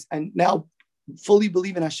Hashem's voice and now fully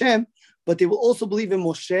believe in Hashem, but they will also believe in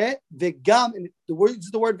Moshe, Vegam, and the word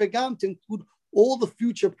Vegam to include all the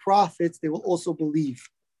future prophets, they will also believe.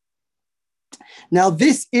 Now,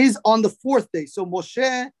 this is on the fourth day. So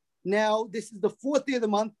Moshe, now this is the fourth day of the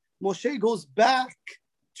month. Moshe goes back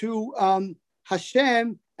to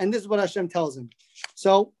Hashem, and this is what Hashem tells him.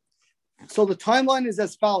 So the timeline is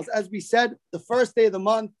as follows. As we said, the first day of the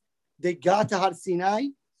month, they got to Har Sinai.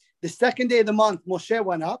 The second day of the month, Moshe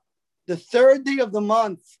went up. The third day of the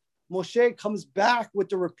month, Moshe comes back with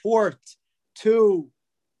the report to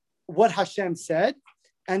what Hashem said.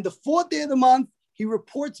 And the fourth day of the month, he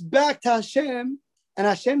reports back to Hashem, and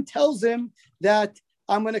Hashem tells him that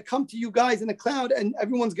I'm going to come to you guys in a cloud and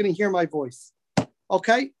everyone's going to hear my voice.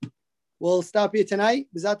 Okay? We'll stop here tonight.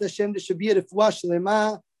 B'ezrat Hashem, there should be a refuah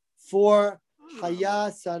shlema for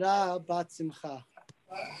Chaya Sarah Bat Simcha.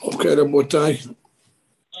 Okay, Rabotai.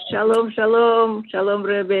 Shalom, shalom, shalom,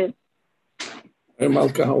 Rebbe. Hey,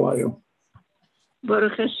 Malka, how are you?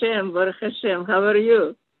 Baruch Hashem, Baruch Hashem. How are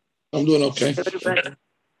you? I'm doing okay. Everybody.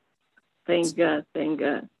 Thank God, thank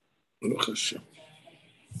God. Baruch Hashem.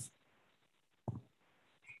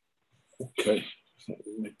 Okay, let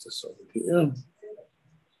me make this over here.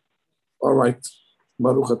 All right.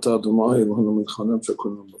 Baruch atah Adonai Eloheinu melech haolam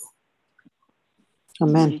shekolenu baruch.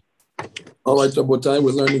 Amen. All right, Rabotai,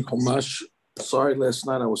 we're learning Chumash. Sorry, last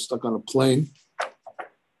night I was stuck on a plane,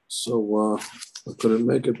 so I couldn't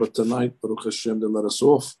make it. But tonight, Baruch Hashem, they let us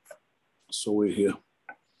off, so we're here.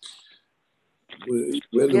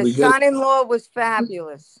 Where did Your we get? son-in-law was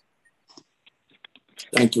fabulous.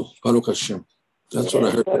 Thank you, Baruch Hashem. That's what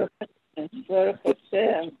I heard. Baruch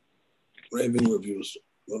Hashem. Raving reviews.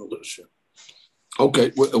 Baruch Hashem.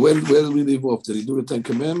 Okay, where did we leave off? Did he do the Ten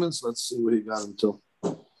Commandments? Let's see where he got until.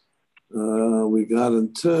 We got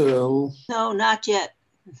until. No, not yet.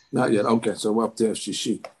 Not yet. Okay, so we're up there,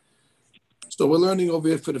 Shishi. So we're learning over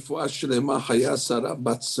here for the Fu'ah Shlema Chaya Sarah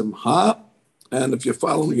Bat Simcha. And if you're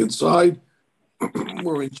following inside,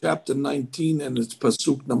 we're in chapter 19 and it's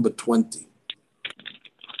Pasuk number 20.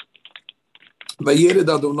 Vayered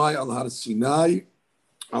Adonai al Har Sinai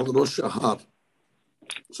al Rosh Har.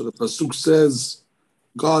 So the Pasuk says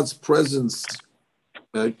God's presence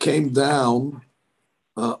came down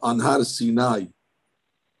on Har Sinai.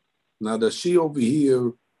 Now the Rashi over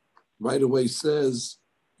here right away says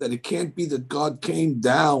that it can't be that God came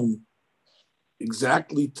down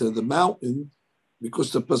exactly to the mountain,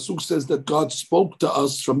 because the Pasuk says that God spoke to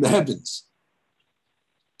us from the heavens.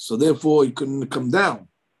 So therefore he couldn't come down.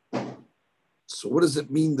 So what does it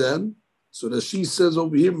mean then? So the Rashi says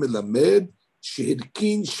over here, Melamed,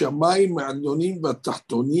 Shehirkin Shamayim Ma'alyonim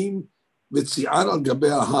V'Tachtonim V'Tzi'ar al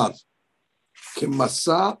Gabei Ahar.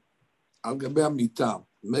 Kemasa al Gabei Mitam.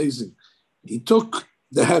 Amazing. He took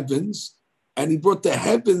the heavens and he brought the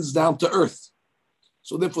heavens down to earth.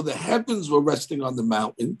 So therefore the heavens were resting on the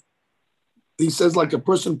mountain. He says like a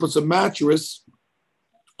person puts a mattress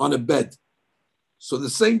on a bed. So the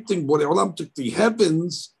same thing, Borei Olam took the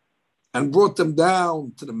heavens and brought them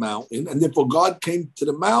down to the mountain, and therefore God came to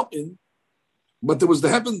the mountain, but there was the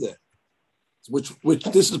heaven there, which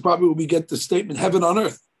this is probably where we get the statement heaven on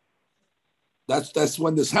earth. That's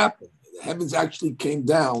when this happened. The heavens actually came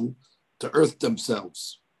down to earth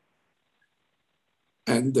themselves.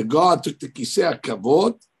 And the God took the Kisei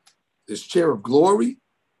Kavod, his chair of glory,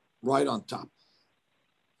 right on top.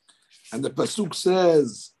 And the Pasuk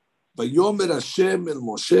says, Vayomer Hashem el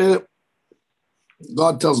Moshe,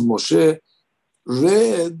 God tells Moshe,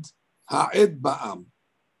 Red ha'ed ba'am.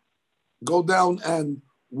 Go down and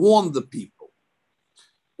warn the people.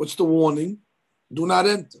 What's the warning? Do not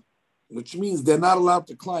enter, which means they're not allowed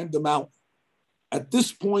to climb the mountain. At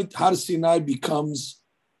this point, Har Sinai becomes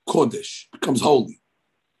Kodesh, becomes holy.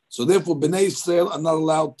 So therefore, Bnei Israel are not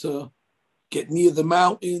allowed to get near the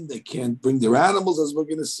mountain. They can't bring their animals, as we're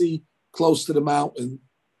going to see, close to the mountain.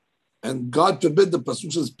 And God forbid, the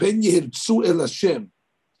Pasuk says, Pen yehirtzu el Hashem,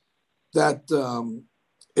 that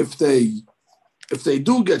if they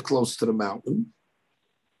do get close to the mountain,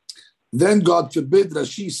 then God forbid,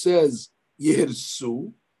 Rashi says,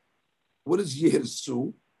 yehirtzu. What is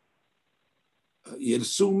yehirtzu?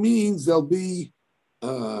 Yehirtzu means they'll be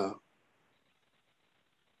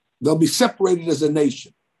separated as a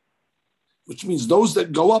nation, which means those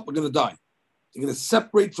that go up are going to die. They're going to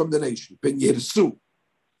separate from the nation. Pen yehirtzu.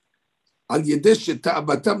 Al yedesh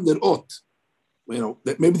ta'abatam nirot.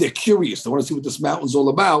 That maybe they're curious. They want to see what this mountain's all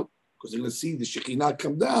about because they're going to see the Shekinah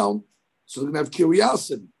come down. So they're going to have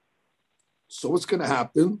curiosity. So what's going to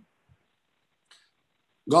happen?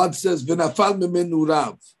 God says, "V'nafal mimenu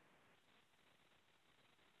rav,"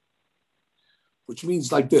 which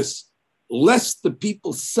means like this: lest the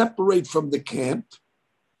people separate from the camp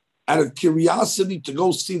out of curiosity to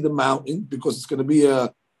go see the mountain because it's going to be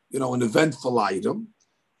an eventful item.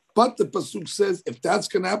 But the pasuk says, if that's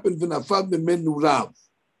going to happen, v'nafal mimenu rav.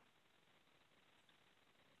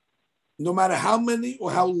 No matter how many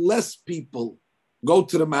or how less people go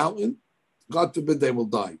to the mountain, God forbid they will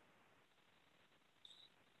die.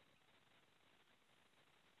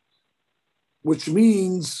 Which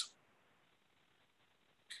means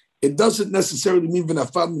it doesn't necessarily mean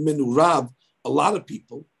v'nafal mimenu rav. A lot of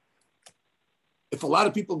people. If a lot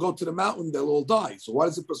of people go to the mountain, they'll all die. So why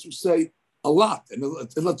does the pasuk say a lot? And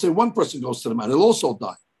let's say one person goes to the mountain, they'll also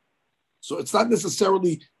die. So it's not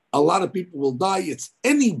necessarily a lot of people will die. It's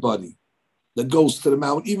anybody that goes to the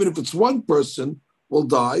mountain, even if it's one person, will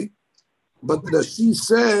die. But Rashi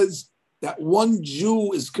says that one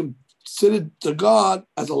Jew is considered to God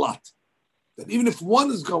as a lot. That even if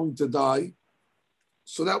one is going to die,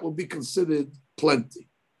 so that will be considered plenty.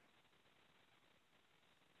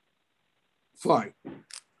 Fine.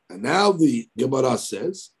 And now the Gemara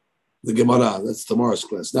says, that's tomorrow's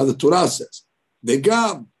class. Now the Torah says,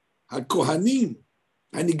 Vegam HaKohanim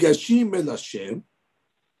HaNigashim El Hashem,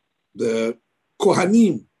 the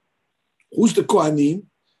Kohanim. Who's the Kohanim?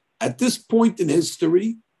 At this point in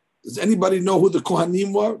history, does anybody know who the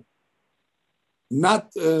Kohanim were?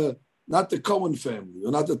 Not the Cohen family,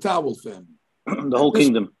 or not the Towel family. The whole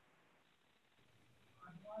kingdom.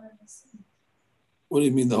 What do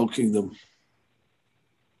you mean the whole kingdom?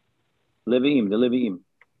 The Leviim.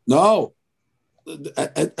 No.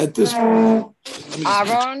 At this point.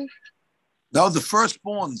 Aaron? No, the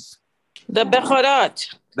firstborns. The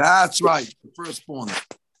Bechorot. That's right. The firstborn.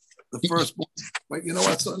 Wait, you know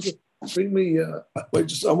what, Sandra? Bring me.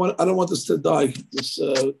 Wait, I don't want this to die. This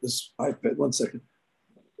iPad. 1 second.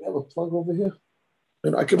 You have a plug over here?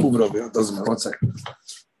 And I can move it over here. It doesn't matter. 1 second.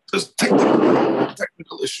 Just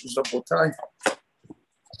technical issues up all time.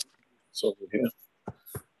 It's over here.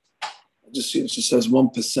 I just see it just says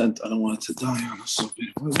 1%. I don't want it to die on us. 1%.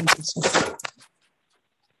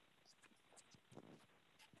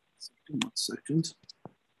 1 second.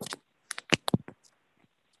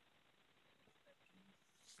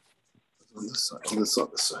 On this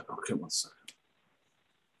other side. Okay, 1 second.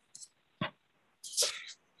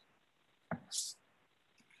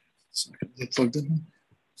 Is it plugged in?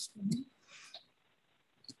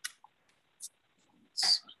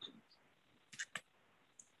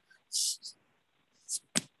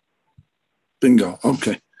 Bingo.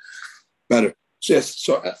 Okay. Better. Yes.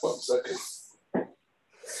 So, 1 second.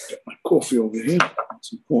 Get my coffee over here.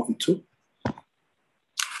 It's important too.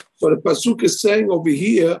 So the pasuk is saying over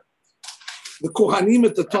here, the Kohanim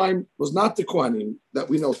at the time was not the Kohanim that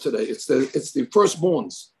we know today. It's the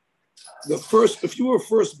firstborns. If you were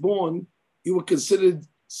firstborn, you were considered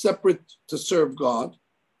separate to serve God.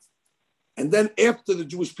 And then after the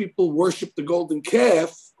Jewish people worshiped the golden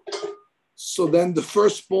calf, so then the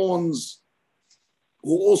firstborns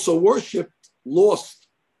who also worshipped lost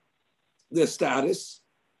their status.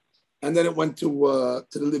 And then it went to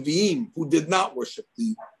the Leviim, who did not worship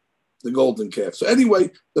the golden calf. So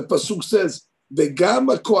anyway, the pasuk says, Vegam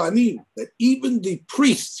Kohanim, that even the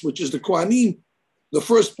priests, which is the Kohanim, the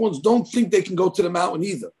firstborns, don't think they can go to the mountain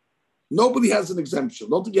either. Nobody has an exemption.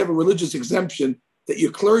 Don't think you have a religious exemption that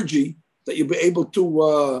you're clergy, that you'll be able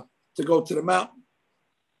to go to the mountain.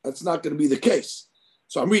 That's not going to be the case.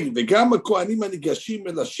 So I'm reading, Vegam Kohanim Anigashim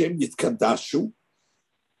El Hashem Yitkadashu,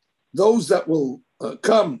 those that will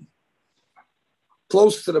come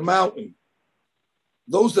close to the mountain,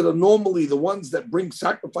 those that are normally the ones that bring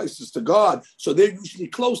sacrifices to God, so they're usually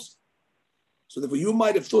closer. So therefore, you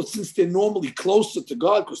might have thought since they're normally closer to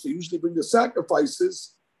God because they usually bring the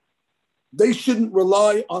sacrifices, they shouldn't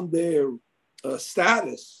rely on their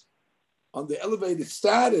status, on their elevated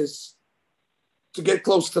status to get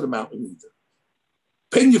close to the mountain either.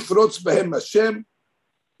 Pen yifrotz behem Hashem,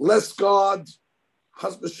 lest God,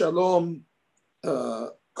 Hasbe Shalom,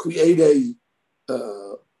 create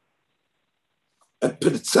a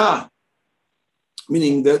pirza,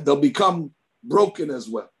 meaning that they'll become broken as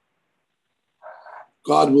well.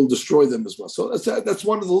 God will destroy them as well. So that's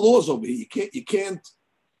one of the laws over here. You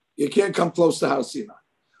can't come close to Har Sinai.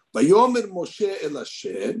 Vayomer Moshe el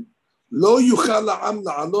Hashem, lo yuchal ha'am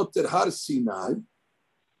la'alot el Har Sinai,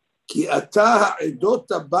 ki ata ha'edot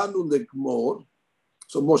banu legmor.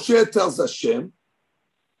 So Moshe tells Hashem,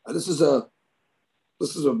 and this is a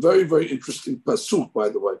very, very interesting pasuk, by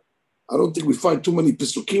the way. I don't think we find too many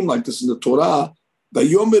pasukim like this in the Torah.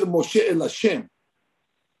 Vayomer Moshe el Hashem.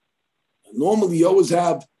 Normally, you always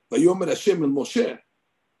have Vayomer Hashem and Moshe.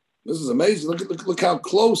 This is amazing. Look how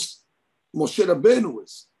close Moshe Rabbeinu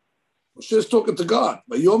is. Moshe is talking to God.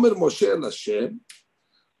 Vayomer Moshe el Hashem,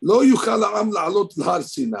 lo yuchal ha'am la'alot Har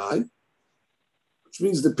Sinai, which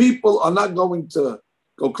means the people are not going to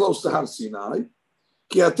go close to Har Sinai.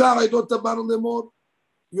 Ki ata ha'edot banu lemor.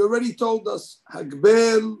 You already told us,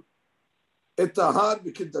 Hagbel et har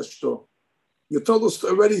v'kiddashto. You told us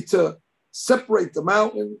already to separate the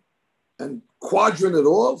mountain and quadrant it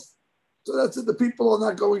off. So that's it. The people are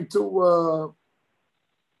not going to,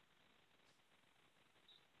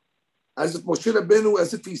 as if Moshe Rabbeinu,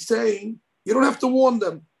 as if he's saying, you don't have to warn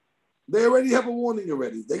them. They already have a warning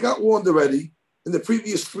already. They got warned already in the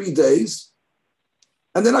previous 3 days,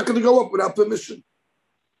 and they're not going to go up without permission.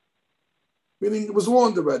 Meaning it was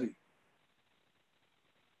warned already.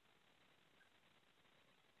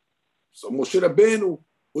 So Moshe Rabbeinu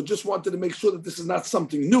just wanted to make sure that this is not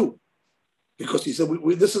something new. Because he said,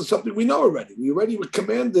 this is something we know already. We already were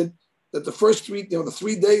commanded that the first 3, the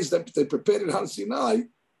 3 days that they prepared at Har Sinai,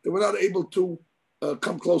 they were not able to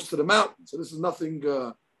come close to the mountain. So this is nothing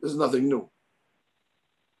new.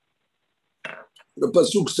 The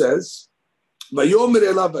pasuk says, "Vayomer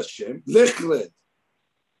elav Hashem, lech red."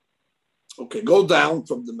 Okay, go down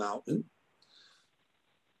from the mountain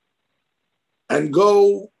and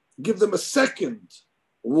go give them a second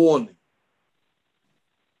warning.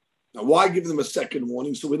 Now, why give them a second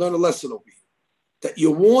warning? So we learn a lesson over here. That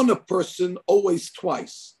you warn a person always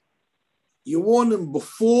twice. You warn them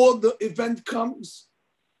before the event comes,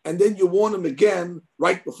 and then you warn them again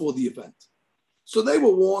right before the event. So they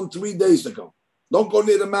were warned 3 days ago. Don't go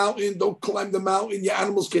near the mountain. Don't climb the mountain. Your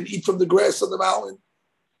animals can eat from the grass on the mountain.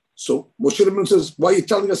 So Moshe Rabbeinu says, why are you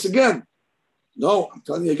telling us again? No, I'm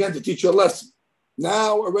telling you again to teach you a lesson.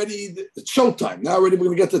 Now already it's showtime. Now already we're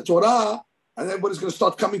going to get the Torah, and everybody's going to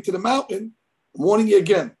start coming to the mountain. I'm warning you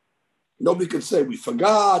again. Nobody can say we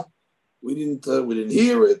forgot, we didn't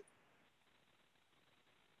hear it.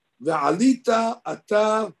 Ve'alita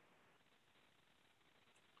ata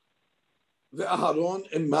ve'aharon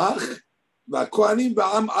emach ve'kohanim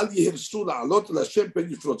ba'am al yihirsu la'alot l'Hashem pen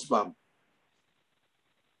yifrotz bam.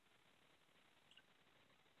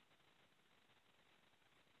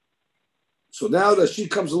 So now Rashi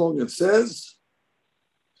comes along and says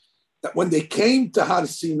that when they came to Har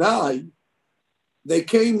Sinai, they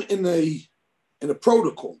came in a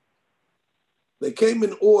protocol. They came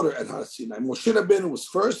in order at Har Sinai. Moshe Rabbeinu was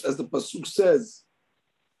first, as the pasuk says,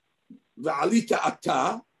 Ve'alita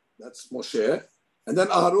ata, that's Moshe, and then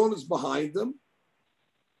Aharon is behind them,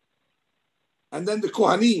 and then the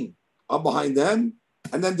Kohanim are behind them,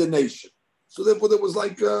 and then the nation. So therefore there was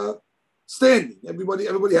like standing. Everybody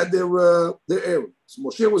had their area. So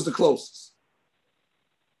Moshe was the closest.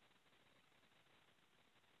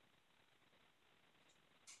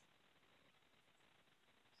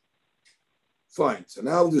 Fine. So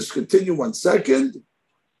now we'll just continue 1 second.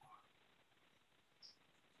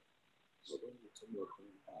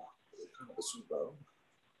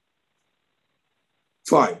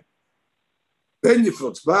 Fine. Ben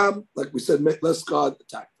Yifrotz Bam, like we said, lest God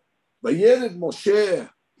attack them. Vayered Moshe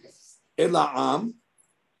el ha'am.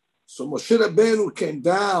 So Moshe Rabbeinu came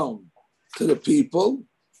down to the people.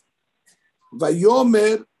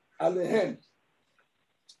 Vayomer alehem.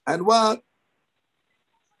 And what?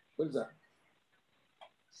 What is that?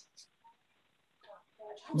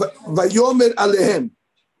 Vayomer alehem.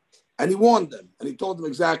 And he warned them, and he told them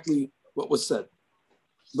exactly what was said.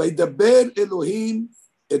 Vaydaber Elohim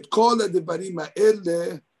et kol hadevarim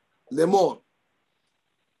ha'ele lemor.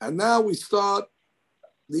 And now we start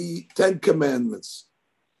the Ten Commandments.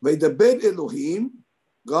 Veidaber Elohim,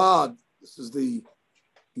 God, this is the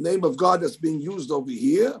name of God that's being used over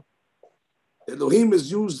here. Elohim is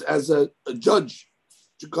used as a judge.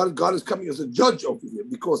 God is coming as a judge over here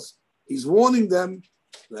because he's warning them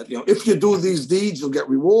that, if you do these deeds, you'll get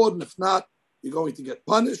reward, and if not, you're going to get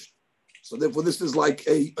punished. So therefore, this is like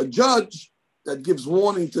a judge that gives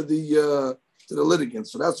warning to the litigant.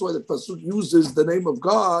 So that's why the pasuk uses the name of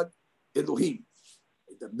God, Elohim.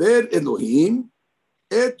 Veidaber Elohim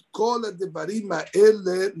et kol hadevarim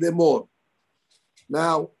ha'ele lemor.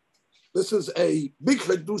 Now, this is a big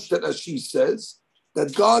chedush that Rashi says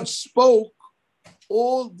that God spoke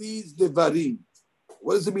all these devarim.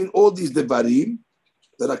 What does it mean, all these devarim?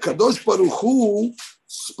 That HaKadosh Baruch Hu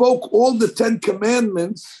spoke all the 10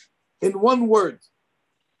 commandments in one word.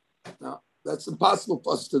 Now, that's impossible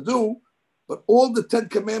for us to do, but all the 10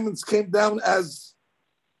 commandments came down as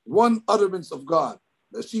one utterance of God.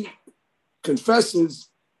 Rashi confesses,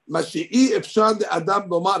 Mashi'i efshar le'adam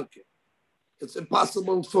lomar. It's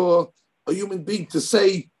impossible for a human being to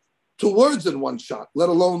say 2 words in one shot, let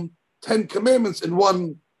alone 10 commandments in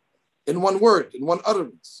one word, in one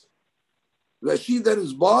utterance. Rashi then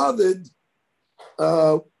is bothered,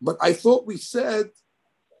 but I thought we said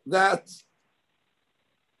that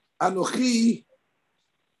Anochi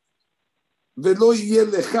velo yeh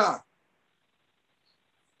lecha,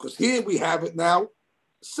 because here we have it now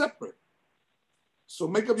separate. So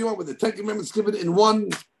make up your mind, were the 10 commandments given in one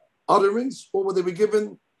utterance, or were they be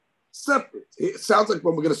given separate? It sounds like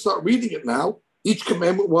when we're going to start reading it now, each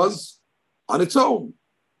commandment was on its own.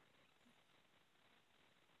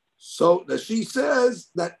 So that she says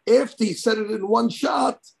that after he said it in one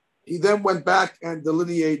shot, he then went back and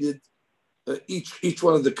delineated each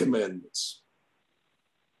one of the commandments.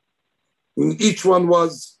 And each one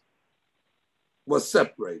was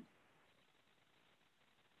separated.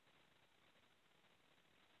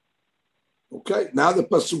 Okay, now the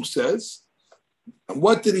pasuk says, and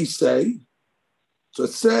what did he say? So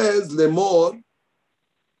it says, Lemor.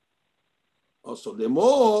 Also,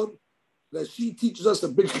 Lemor, that she teaches us a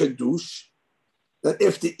big chedush, that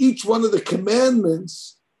after each one of the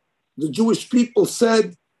commandments, the Jewish people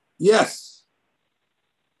said yes.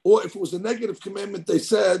 Or if it was a negative commandment, they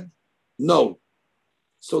said no.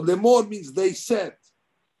 So Lemor means they said.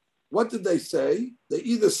 What did they say? They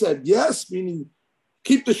either said yes, meaning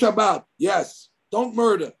keep the Shabbat, yes. Don't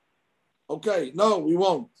murder. Okay, no, we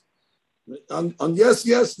won't. On yes,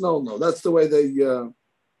 yes, no, no. That's the way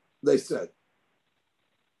they said.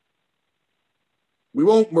 We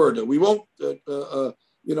won't murder. We won't,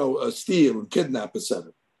 steal and kidnap,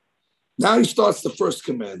 etc. Now he starts the first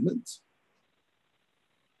commandment.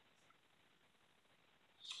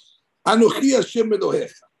 Anochi Hashem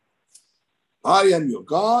Elohecha. I am your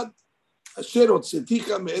God. Asher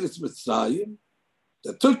hotzeticha me'eretz Mitzrayim,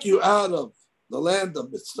 that took you out of the land of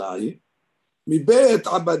Mitzrayim, mibeit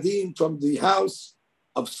abadim, from the house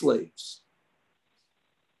of slaves.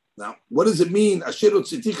 Now, what does it mean? Asher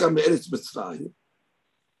hotzeticha me'eretz Mitzrayim.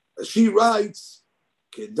 She writes,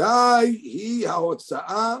 Kedai hi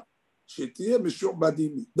haotza'ah shetiyeh mishum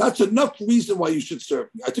badimi. That's enough reason why you should serve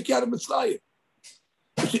me. I took you out of Mitzrayim.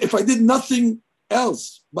 If I did nothing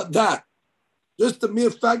else but that, just the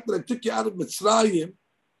mere fact that I took you out of Mitzrayim,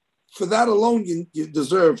 for that alone, you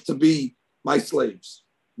deserve to be my slaves.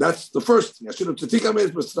 That's the first thing. I should have taken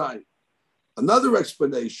Mitzrayim. Another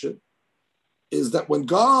explanation is that when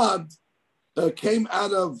God took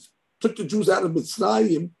the Jews out of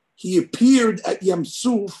Mitzrayim, he appeared at Yam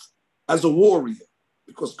Suf as a warrior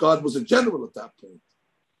because God was a general at that point.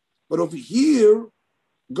 But over here,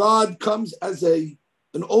 God comes as an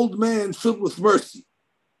old man filled with mercy.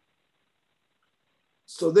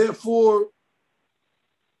 So therefore,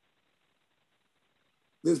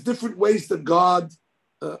 there's different ways that God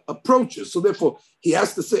approaches. So therefore, he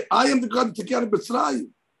has to say, I am the God that took you out of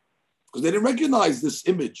Mitzrayim. Because they didn't recognize this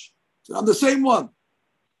image. So I'm the same one.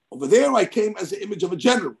 Over there, I came as an image of a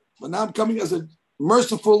general. But now I'm coming as a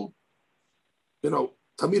merciful, Tamid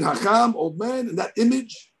Hakam, old man, in that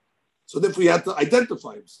image. So therefore, he had to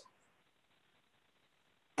identify himself.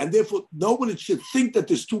 And therefore, nobody should think that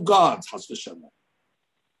there's 2 gods, Chas v'Shalom.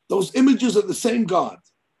 Those images are the same God.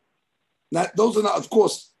 Now, those are not, of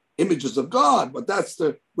course, images of God, but that's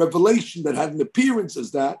the revelation that had an appearance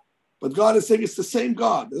as that. But God is saying it's the same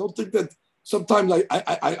God. I don't think that sometimes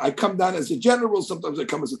I come down as a general, sometimes I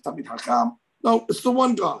come as a Tamid Hakam. No, it's the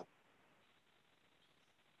one God.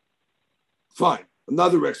 Fine.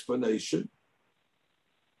 Another explanation.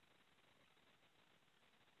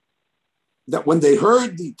 That when they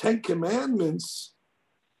heard the 10 commandments,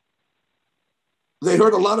 they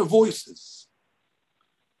heard a lot of voices.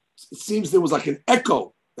 it seems there was like an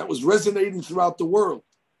echo that was resonating throughout the world.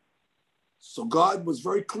 So God was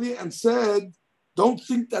very clear and said, don't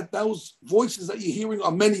think that those voices that you're hearing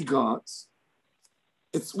are many gods.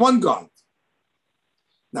 It's one God.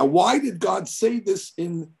 Now, why did God say this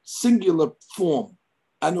in singular form?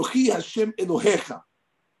 Anochi Hashem Elohecha.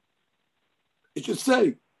 It should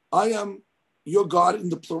say, I am your God in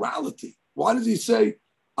the plurality. Why does he say,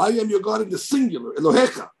 I am your God in the singular,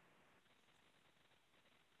 Elohecha?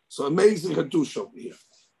 So amazing Hadush over here.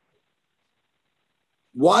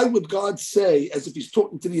 Why would God say, as if he's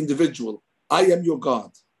talking to the individual, I am your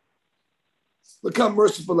God? Look how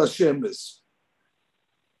merciful Hashem is.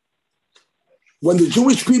 When the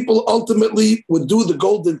Jewish people ultimately would do the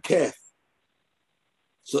golden calf,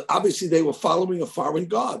 so obviously they were following a foreign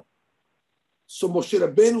God. So Moshe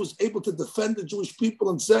Rabbeinu was able to defend the Jewish people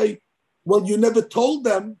and say, well, you never told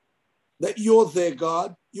them that you're their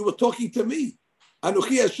God. You were talking to me.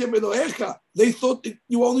 Anochi Hashem Elohecha. They thought that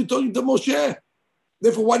you were only talking to Moshe.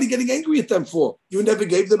 Therefore, what are you getting angry at them for? You never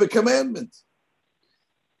gave them a commandment.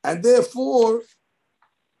 And therefore,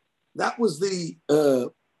 that was the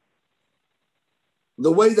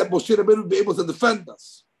way that Moshe Rabbeinu would be able to defend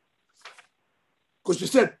us. Because you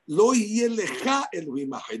said, Lo yeh lecha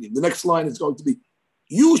Elohim acharim. The next line is going to be,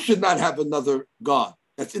 you should not have another God.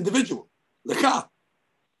 That's individual. Lecha.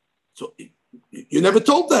 So you never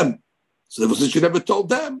told them. So since you never told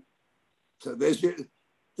them, so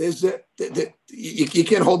you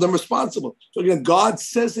can't hold them responsible. So again, God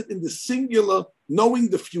says it in the singular, knowing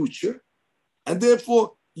the future, and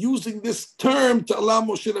therefore using this term to allow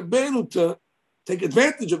Moshe Rabbeinu to take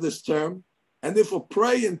advantage of this term, and therefore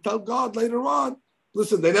pray and tell God later on,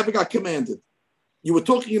 listen, they never got commanded. You were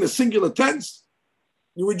talking in a singular tense.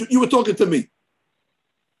 You were talking to me.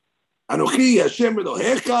 Anochi Hashem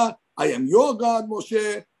Elohecha, I am your God,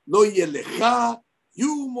 Moshe. Lo yeh lecha,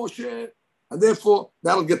 you, Moshe. And therefore,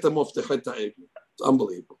 that'll get them off the Cheta Egel. It's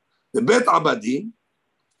unbelievable. The Bet Abadim,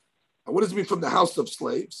 and what does it mean from the house of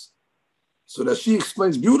slaves? So that she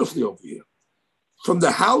explains beautifully over here. From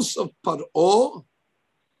the house of Paro,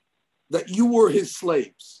 that you were his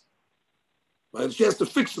slaves. Right? She has to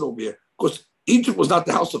fix it over here, because Egypt was not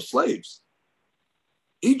the house of slaves.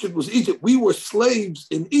 Egypt was Egypt. We were slaves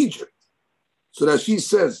in Egypt. So that she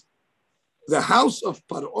says, the house of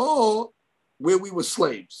Paro, where we were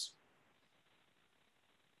slaves.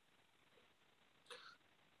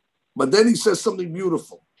 But then he says something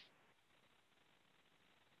beautiful.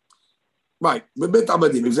 Right, Bebet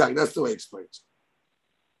Abadim, exactly, that's the way he explains.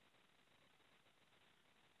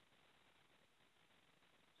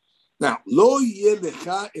 Now, Lo yeh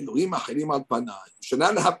lecha Elohim acharim al panai. You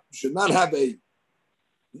should not have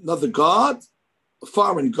another God, a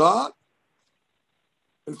foreign God,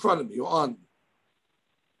 in front of me or on me.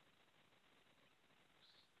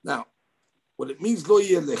 Now, what it means, Lo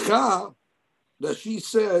yeh lecha, that she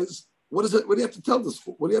says, what is it? What do you have to tell this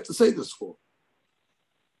for? What do you have to say this for?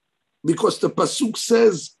 Because the pasuk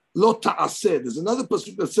says, Lo ta'aseh. There's another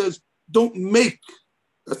pasuk that says, don't make.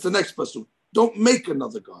 That's the next pasuk. Don't make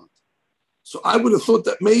another God. So I would have thought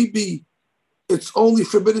that maybe it's only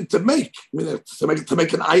forbidden to make. I mean, to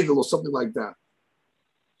make an idol or something like that.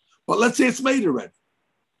 But let's say it's made already.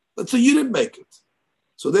 Let's say you didn't make it.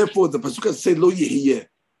 So therefore, the pasuk has to say, Lo yehiyeh.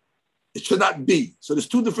 It should not be. So there's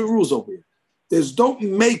two different rules over here. There's don't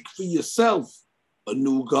make for yourself a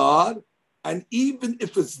new God. And even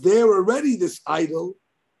if it's there already, this idol,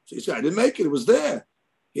 so you say, I didn't make it, it was there.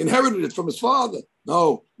 He inherited it from his father.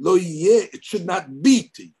 No, lo yeh, it should not be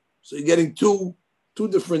to you. So you're getting two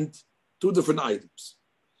different items.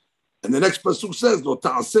 And the next pasuk says, Lo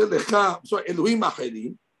ta'aseh lecha, sorry, Elohim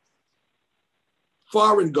acharim,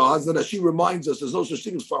 foreign gods, and as she reminds us, there's no such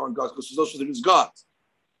thing as foreign gods, because there's no such thing as gods.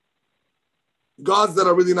 Gods that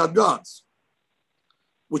are really not gods.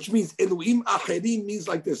 Which means Elohim acharim means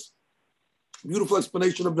like this. Beautiful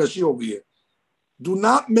explanation of Rashi over here. Do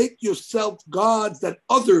not make yourself gods that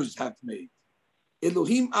others have made.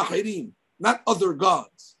 Elohim acharim, not other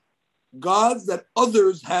gods. Gods that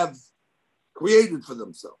others have created for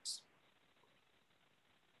themselves.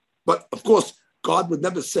 But of course, God would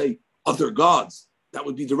never say other gods. That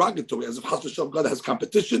would be derogatory, as if Chas v'Shalom God has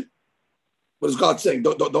competition. What is God saying?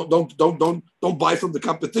 Don't buy from the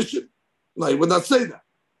competition. No, he would not say that.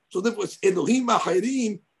 So therefore, it's Elohim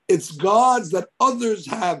acharim. It's gods that others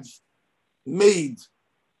have made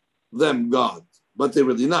them God, but they're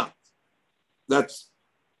really not. That's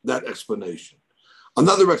that explanation.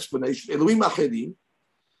 Another explanation, Elohim acharim,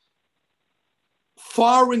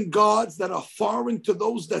 foreign gods that are foreign to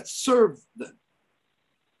those that serve them.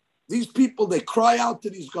 These people, they cry out to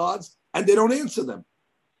these gods and they don't answer them.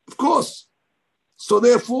 Of course. So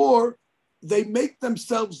therefore, they make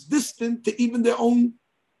themselves distant to even their own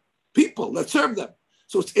people that serve them.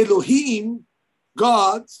 So it's Elohim,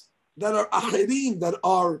 gods, that are achirim, that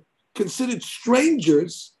are considered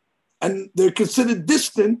strangers, and they're considered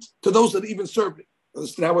distant to those that even serve it.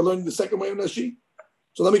 Understand how we're learning the second way of Nashi?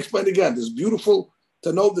 So let me explain again. It's beautiful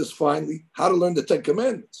to know this finally, how to learn the Ten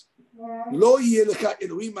Commandments. Lo yeh lecha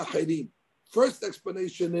Elohim achirim. First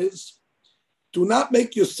explanation is, do not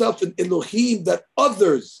make yourself an Elohim that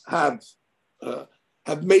others have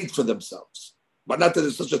made for themselves. But not that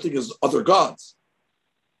there's such a thing as other gods.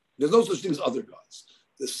 There's no such thing as other gods.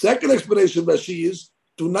 The second explanation of Rashi is,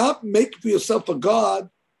 do not make for yourself a god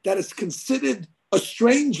that is considered a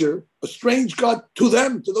stranger, a strange god to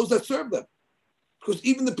them, to those that serve them. Because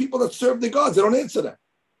even the people that serve the gods, they don't answer them.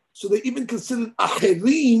 So they even considered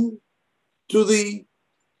acherim to the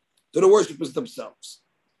worshippers themselves.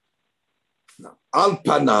 Now,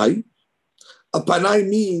 al-panai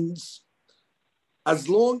means as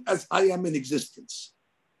long as I am in existence.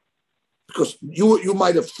 Because you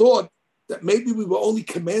might have thought that maybe we were only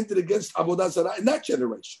commanded against Avodah Zarah in that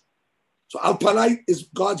generation. So al-panai is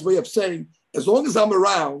God's way of saying, as long as I'm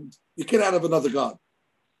around, you cannot have another God.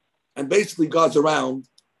 And basically God's around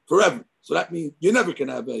forever. So that means you never can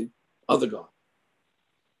have a other God.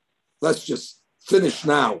 Let's just finish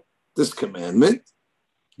now this commandment.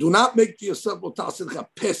 Do not make to yourself a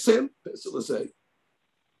pesel. Pesel is a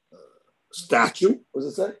statue. What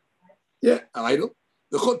does it say? Yeah, an idol.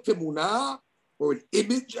 Or an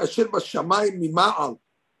image,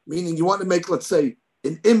 meaning you want to make, let's say,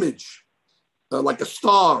 an image like a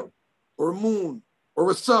star or a moon or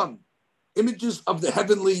a sun, images of the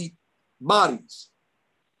heavenly bodies.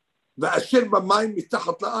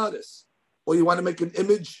 Or you want to make an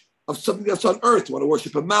image of something that's on earth. You want to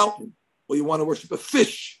worship a mountain, or you want to worship a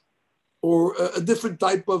fish, or a different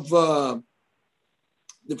type of,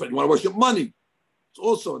 you want to worship money. It's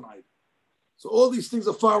also an idol. So all these things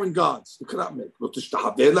are foreign gods. You cannot make.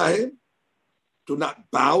 Do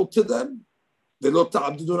not bow to them. Do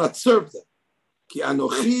not serve them. Ki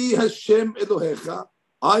anochi Hashem Elohecha,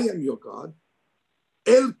 I am your God.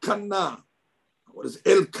 El Kana. What does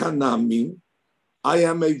El Kana mean? I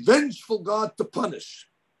am a vengeful God to punish.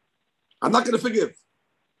 I'm not going to forgive.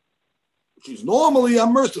 Which is normally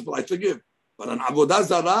I'm merciful, I forgive. But on Avodah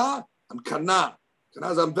Zarah, I'm Kana.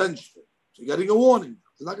 Kana is I'm vengeful. So you're getting a warning.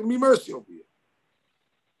 There's not going to be mercy over here.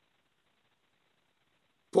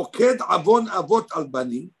 Poked avon avot al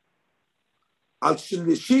bani, al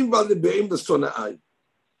shilishim v'al l'sonai.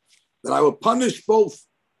 That I will punish both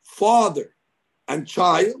father and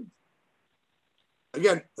child.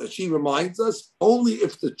 Again, she reminds us, only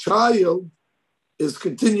if the child is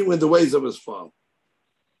continuing the ways of his father.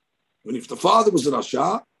 When if the father was an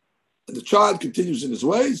Asha, and the child continues in his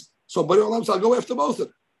ways, so I'll go after both of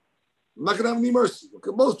them. I'm not going to have any mercy. Look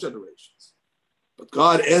at both generations. But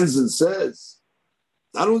God ends and says,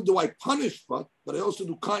 not only do I punish, but I also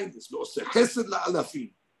do kindness. Now,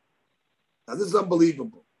 this is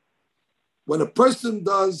unbelievable. When a person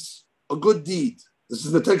does a good deed, this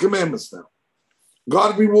is the Ten Commandments now,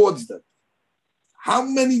 God rewards them. How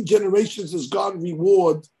many generations does God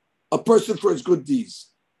reward a person for his good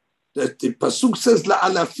deeds? The Pasuk says,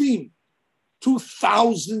 la'alafim,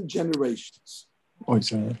 2,000 generations. Oh,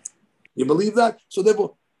 exactly. You believe that? So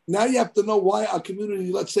therefore, now you have to know why our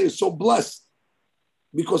community, let's say, is so blessed.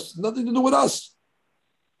 Because it's nothing to do with us.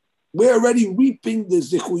 We're already reaping the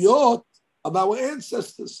zichuyot of our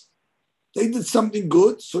ancestors. They did something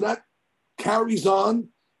good, so that carries on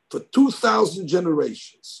for 2,000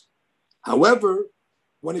 generations. However,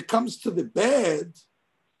 when it comes to the bad,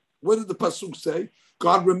 what did the Pasuk say?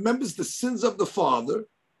 God remembers the sins of the father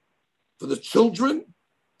for the children,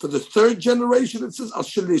 for the third generation. It says,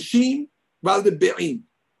 Al-Shalishim Val-Be'im.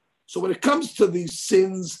 So when it comes to these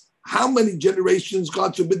sins, how many generations,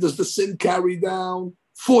 God forbid, does the sin carry down?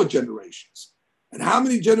 4 generations. And how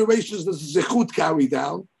many generations does the zechut carry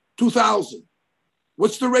down? 2,000.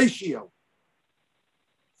 What's the ratio?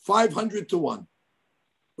 500 to 1.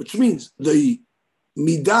 Which means the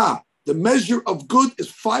midah, the measure of good, is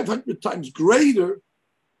 500 times greater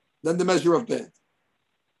than the measure of bad.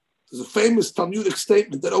 There's a famous Talmudic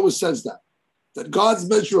statement that always says that God's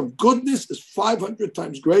measure of goodness is 500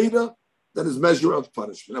 times greater than his measure of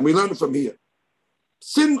punishment. And we learn it from here.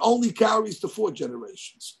 Sin only carries to 4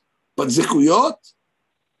 generations. But zikuyot,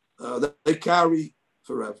 they carry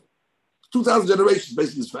forever. 2,000 generations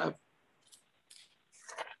basically is forever.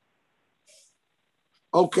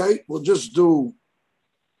 Okay, we'll just do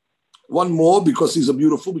one more because these are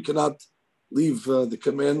beautiful. We cannot leave the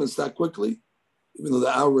commandments that quickly. even though the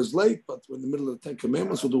hour is late, but we're in the middle of the 10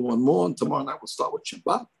 Commandments. We'll do one more, and tomorrow night we'll start with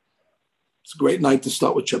Shabbat. It's a great night to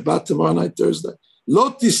start with Shabbat tomorrow night, Thursday.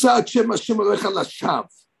 Lo tisa Hashem Hashem alecha lashav.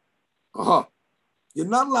 You're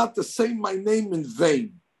not allowed to say my name in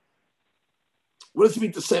vain. What does it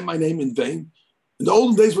mean to say my name in vain? In the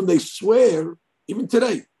olden days when they swear, even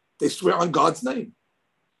today, they swear on God's name.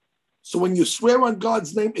 So when you swear on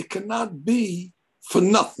God's name, it cannot be for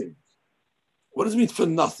nothing. What does it mean for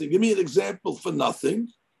nothing? Give me an example for nothing.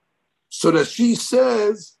 So that she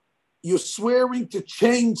says, you're swearing to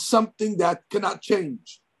change something that cannot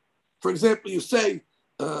change. For example, you say,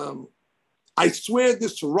 I swear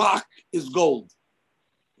this rock is gold.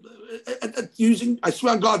 I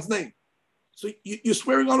swear on God's name. So you're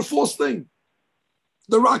swearing on a false thing.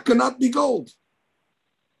 The rock cannot be gold.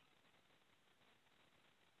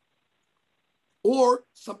 Or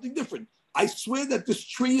something different. I swear that this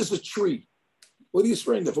tree is a tree. What are you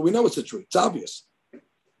swearing for? We know it's a tree. It's obvious.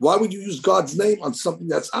 Why would you use God's name on something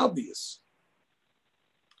that's obvious?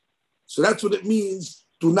 So that's what it means.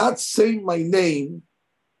 Do not say my name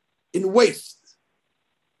in waste.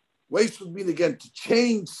 Waste would mean, again, to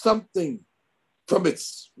change something from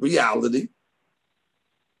its reality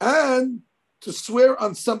and to swear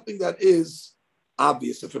on something that is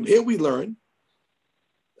obvious. And from here we learn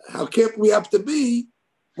how careful we have to be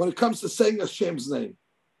when it comes to saying Hashem's name.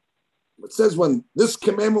 It says when this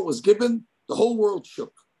commandment was given, the whole world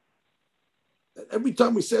shook. And every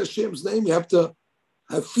time we say Hashem's name, you have to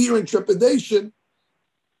have fear and trepidation,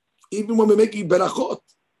 even when we're making berachot.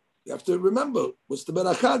 You have to remember, what's the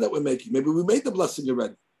berakah that we're making? Maybe we made the blessing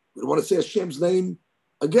already. We don't want to say Hashem's name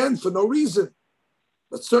again for no reason.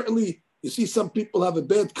 But certainly, you see some people have a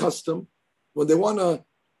bad custom when they want to,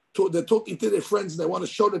 they're talking to their friends and they want to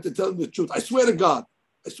show that they're telling the truth. I swear to God.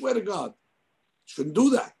 I swear to God. Shouldn't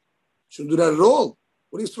do that. Shouldn't do that at all.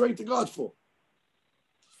 What are you swearing to God for?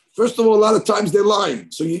 First of all, a lot of times they're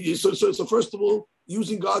lying. So first of all,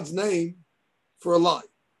 using God's name for a lie.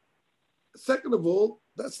 Second of all,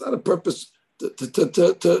 that's not a purpose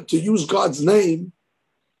to use God's name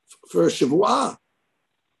for a Shavuah.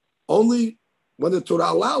 Only when the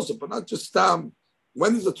Torah allows it, but not just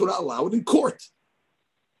when does the Torah allow it? In court.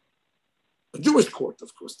 A Jewish court,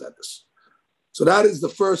 of course, that is. So that is the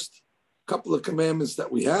first couple of commandments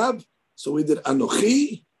that we have. So we did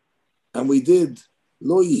Anochi, and we did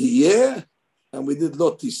Lo Yihiyeh, and we did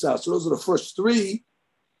Lo Tisa. So those are the first three.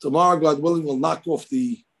 Tomorrow, God willing, we'll knock off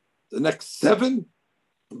the next 7.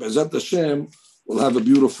 And Be'ezrat Hashem, we'll have a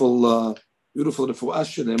beautiful Refuah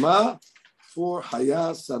Shlema for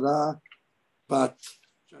Haya Sarah Bat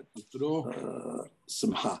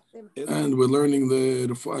Simcha. And we're learning the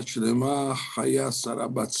Refuah Shlema, Haya Sarah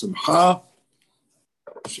Bat Simcha.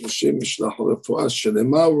 We're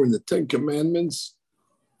in the 10 Commandments.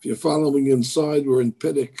 If you're following inside, we're in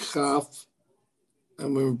Perek Chaf,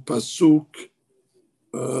 and we're in Pasuk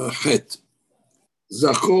Het.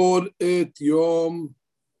 Zachor et Yom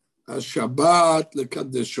HaShabbat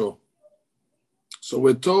lekadesho. So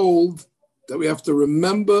we're told that we have to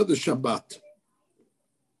remember the Shabbat.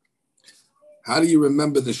 How do you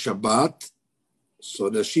remember the Shabbat? So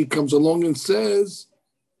that she comes along and says,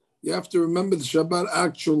 you have to remember the Shabbat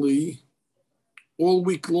actually all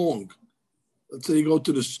week long. Let's say you go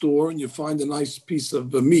to the store and you find a nice piece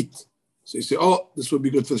of meat. So you say, oh, this would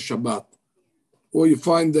be good for the Shabbat. Or you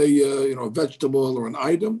find a vegetable or an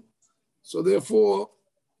item. So therefore,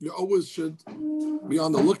 you always should be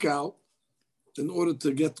on the lookout in order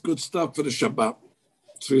to get good stuff for the Shabbat.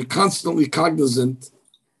 So you're constantly cognizant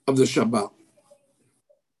of the Shabbat.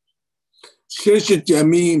 Sheshet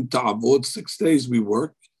yamim ta'avod, 6 days we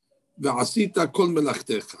work. Ve'asita kol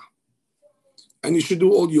melachtecha. And you should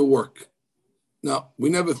do all your work. Now, we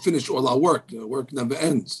never finish all our work. The work never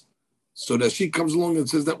ends. So that she comes along and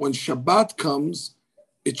says that when Shabbat comes,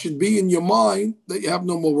 it should be in your mind that you have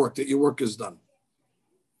no more work, that your work is done.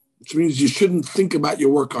 Which means you shouldn't think about your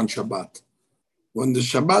work on Shabbat. When the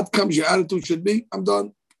Shabbat comes, your attitude should be, I'm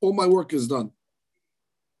done. All my work is done.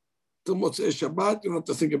 Till Motzei Shabbat, you don't have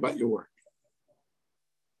to think about your work.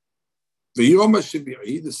 The Yom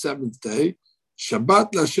HaShabi'i, the 7th day,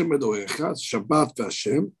 Shabbat LaHashem Elohecha, Shabbat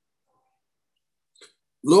VaHashem,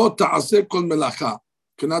 Lo ta'aseh kol melacha,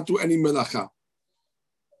 cannot do any melacha.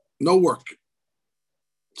 No work.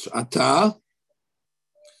 So ata,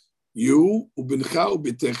 you, ubincha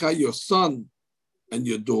ubitecha, your son and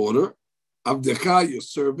your daughter, avdecha, your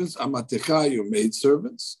servants, amatecha, your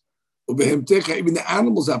maidservants, ubehemtecha, even the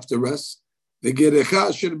animals have to rest, the gerecha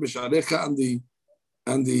asher b'sharecha,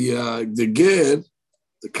 and the ger,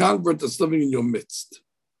 the convert that's living in your midst.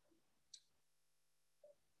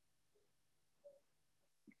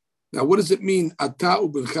 Now, what does it mean? Ata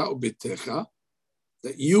u'bincha u'betecha,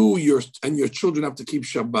 that you and your children have to keep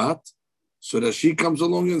Shabbat. So that she comes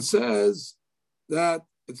along and says that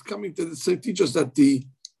it's coming to teach us that the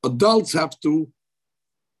adults have to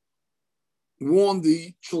warn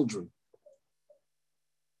the children.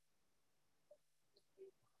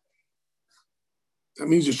 That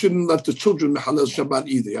means you shouldn't let the children mehalel Shabbat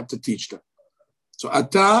either. You have to teach them. So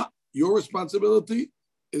ata, your responsibility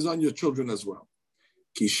is on your children as well.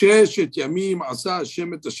 Because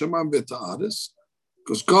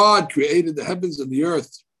God created the heavens and the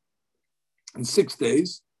earth in 6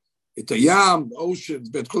 days. Itayam, the oceans,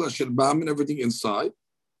 bet kol asher bam, and everything inside.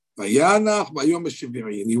 Vayanach vayom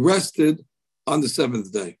hashiviri, and he rested on the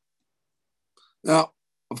 7th day. Now,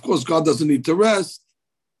 of course, God doesn't need to rest.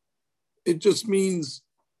 It just means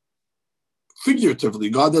figuratively,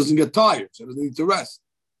 God doesn't get tired, so he doesn't need to rest.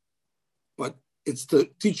 But it's to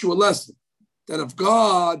teach you a lesson that if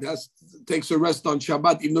God takes a rest on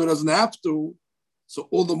Shabbat, even though he doesn't have to, so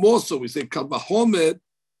all the more so we say kal vachomer,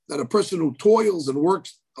 that a person who toils and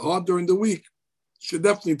works hard during the week should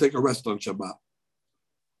definitely take a rest on Shabbat.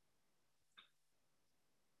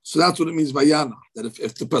 So that's what it means, Vayana, that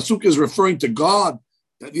if the pasuk is referring to God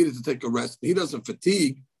that needed to take a rest, he doesn't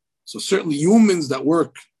fatigue, so certainly humans that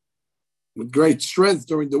work with great strength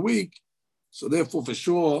during the week, so therefore for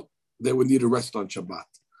sure they would need a rest on Shabbat.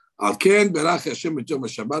 And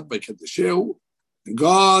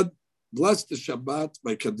God blessed the Shabbat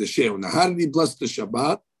by Kaddesheu. Now how did he bless the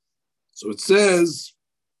Shabbat? So it says,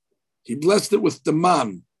 he blessed it with the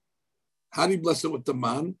man. How did he bless it with the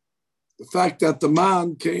man? The fact that the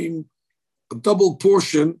man came a double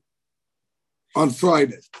portion on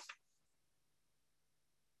Friday.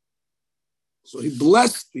 So he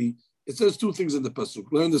blessed it says two things in the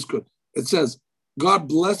pasuk. Learn this good. It says, God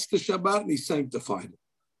blessed the Shabbat and he sanctified it.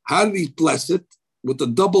 How did he bless it? With the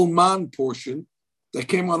double man portion that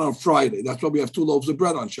came on Friday. That's why we have 2 loaves of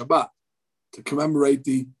bread on Shabbat, to commemorate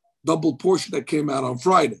the double portion that came out on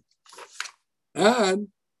Friday. And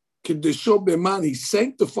Kiddusho B'man, he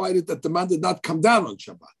sanctified it that the man did not come down on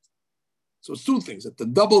Shabbat. So it's 2 things, that the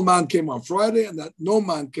double man came on Friday and that no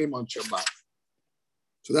man came on Shabbat.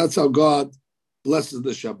 So that's how God blesses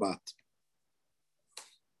the Shabbat.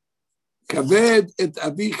 Kaved et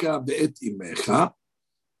avicha ve'et imecha.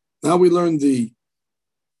 Now we learn the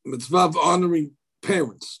mitzvah of honoring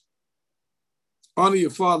parents. Honor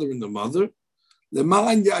your father and the mother. So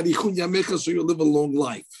you'll live a long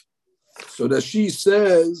life. So that she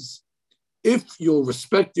says, if you'll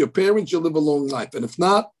respect your parents, you'll live a long life. And if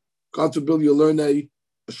not, God forbid, you'll learn a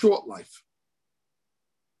short life.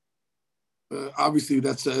 Obviously,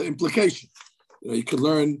 that's an implication. You can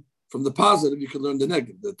learn from the positive, you can learn the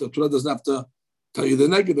negative. The Torah doesn't have to tell you the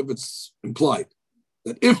negative, it's implied.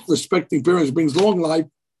 That if respecting parents brings long life,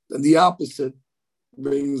 then the opposite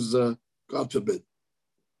brings, God forbid.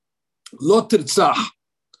 Lo tirtzach,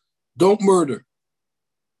 don't murder.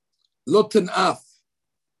 Lo ten'af,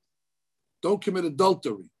 don't commit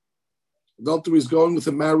adultery. Adultery is going with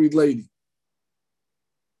a married lady.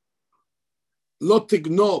 Lo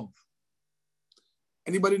tignob.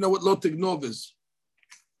 Anybody know what lo tignob is?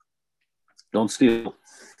 Don't steal.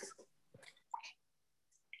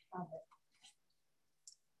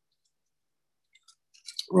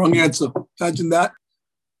 Wrong answer. Imagine that.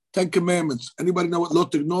 10 Commandments. Anybody know what lo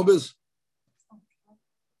tignob is?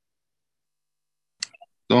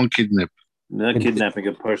 Don't kidnap. Not kidnapping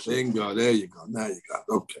a person. Bingo. There you go. Now you got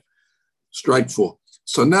it. Okay. Strike 4.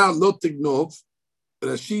 So now lo tignov,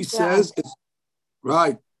 as she says, it's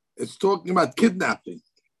right. It's talking about kidnapping.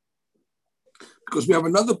 Because we have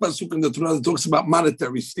another pasuk in the Torah that talks about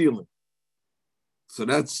monetary stealing. So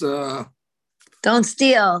that's Don't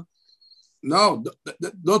steal. no,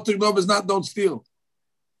 lo tignov is not don't steal.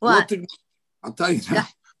 What? I'll tell you now.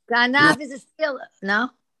 Ganav is a stealer. No?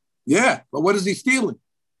 Yeah, but what is he stealing?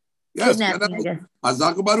 Yes, Kidnapping, I guess.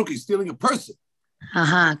 Hazaku Baruch, he's stealing a person.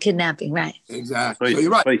 Kidnapping, right. Exactly. So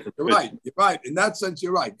you're right. You're right. In that sense,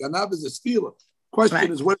 you're right. Ganav is a stealer.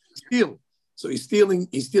 Question is, what is he stealing? So he's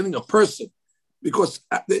stealing a person. Because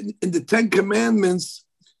in the 10 Commandments,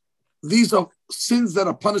 these are sins that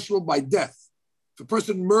are punishable by death. If a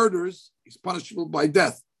person murders, he's punishable by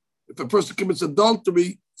death. If a person commits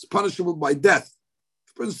adultery, it's punishable by death.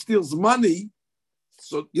 If a person steals money,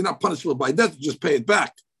 so you're not punishable by death, you just pay it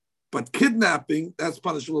back. But kidnapping, that's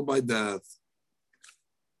punishable by death.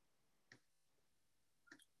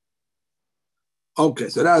 Okay,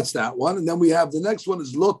 so that's that one. And then we have the next one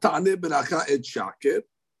is lo ta'aneh beracha et shakir,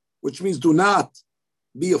 which means do not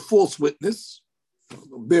be a false witness,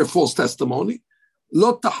 bear false testimony.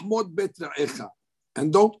 Lo tahmod bet ra'echa,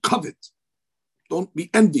 and don't covet. Don't be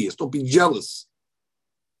envious. Don't be jealous.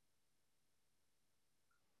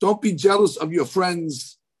 Don't be jealous of your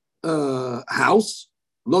friend's house.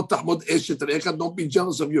 Don't be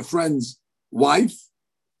jealous of your friend's wife,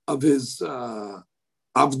 of his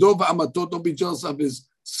avdo v'amatot. Don't be jealous of his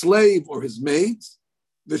slave or his maids.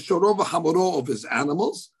 V'shoro v'hamoro, of his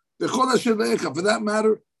animals. For that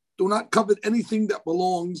matter, do not covet anything that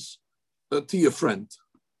belongs to your friend.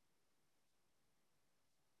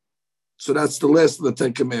 So that's the last of the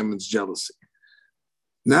 10 Commandments, jealousy.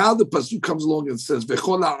 Now the pasuk comes along and says,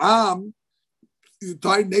 "V'chol ha'am," the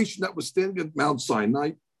entire nation that was standing at Mount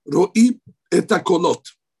Sinai, ro'i et hakolot.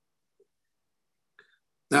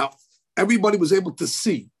 Now everybody was able to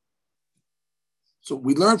see. So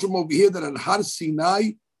we learned from over here that at Har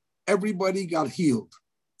Sinai, everybody got healed.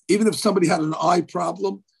 Even if somebody had an eye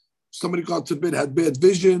problem, somebody, God forbid, had bad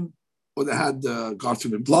vision, or they had, God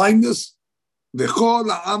forbid, blindness. V'chol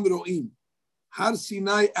ha'am ro'im. Har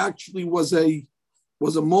Sinai actually was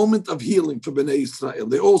a moment of healing for Bnei Israel.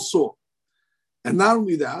 They all saw. And not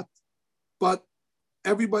only that, but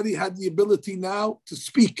everybody had the ability now to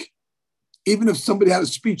speak. Even if somebody had a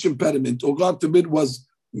speech impediment or, God forbid, was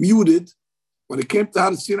muted, when it came to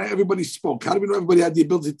Har Sinai, everybody spoke. How do we know everybody had the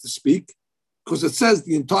ability to speak? Because it says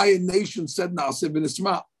the entire nation said Na'aseh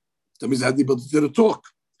v'nisma. That means they had the ability to talk.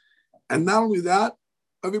 And not only that,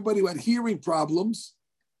 everybody who had hearing problems,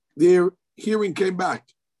 their hearing came back.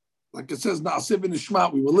 Like it says, Na'aseh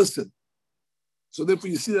v'nishma, we will listen. So therefore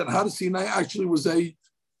you see that Har Sinai actually was a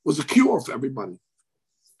cure for everybody.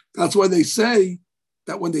 That's why they say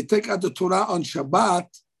that when they take out the Torah on Shabbat,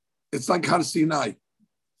 it's like Har Sinai.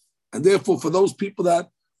 And therefore, for those people that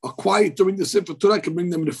are quiet during the Sefer Torah, can bring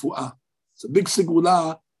them refu'ah. It's a big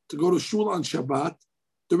sigula to go to shul on Shabbat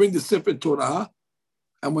during the Sefer Torah.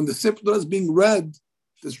 And when the Sefer Torah is being read,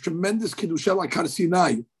 there's tremendous kiddushah like Har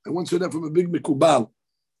Sinai. I once heard that from a big mikubal.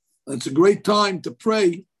 And it's a great time to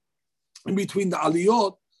pray in between the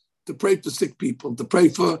aliyot, to pray for sick people, to pray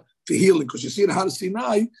for healing. Because you see in Har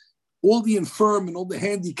Sinai, all the infirm and all the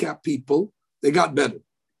handicapped people, they got better.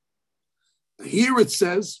 Here it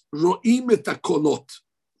says, Ro'im et hakolot.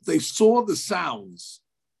 They saw the sounds.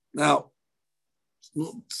 Now,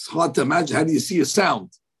 it's hard to imagine, how do you see a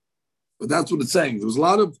sound? But that's what it's saying. There was a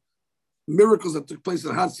lot of miracles that took place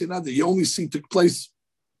at Har Sinai that you only see took place,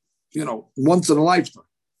 once in a lifetime.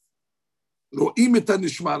 Ro'im et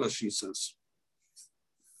hanishma, she says.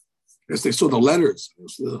 I guess they saw the letters,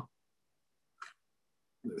 the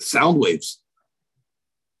sound waves.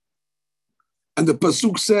 And the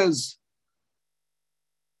pasuk says,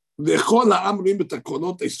 V'chol ha'am ro'im et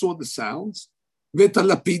hakolot, they saw the sounds. V'et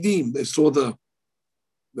halapidim, they saw the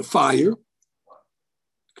fire.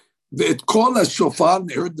 V'et kol ha'shofar,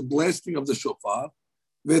 they heard the blasting of the shofar.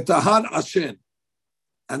 V'et ha'har ashen,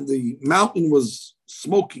 and the mountain was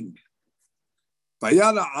smoking.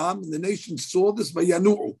 Vayara am, the nation saw this.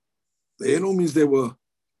 Vayanu'u, the yanu means they were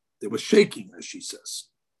shaking, as she says.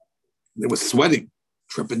 They were sweating,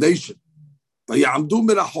 trepidation. Vayamdu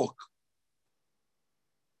mirachok.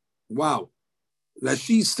 Wow.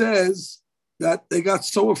 Rashi says that they got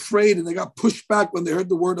so afraid and they got pushed back when they heard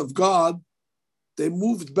the word of God. They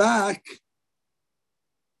moved back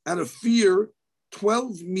out of fear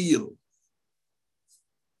 12 meal.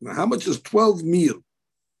 Now, how much is 12 meal?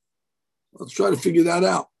 Let's try to figure that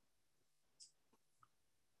out.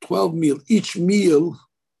 12 meal. Each meal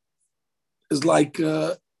is like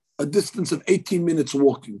a distance of 18 minutes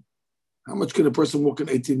walking. How much can a person walk in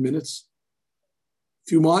 18 minutes? A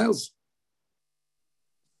few miles?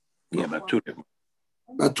 Yeah, about 2.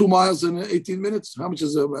 About 2 miles in 18 minutes? How much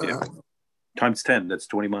is it? Times 10, that's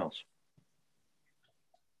 20 miles.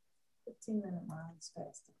 15-minute miles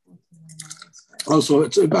faster. 14 miles faster. Oh, so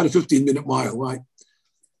it's about a 15-minute mile, right?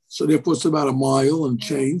 So therefore it's about a mile and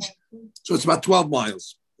change. So it's about 12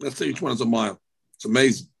 miles. Let's say each one is a mile. It's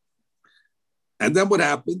amazing. And then what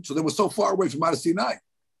happened? So they were so far away from Har Sinai.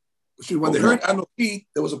 So when they heard Anoki,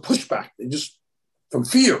 there was a pushback. They just, from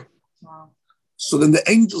fear. Wow. So then the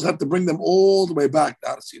angels had to bring them all the way back to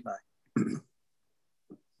Har Sinai.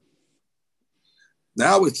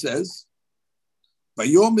 Now it says,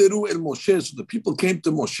 Vayomeru el Moshe, so the people came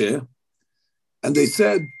to Moshe, and they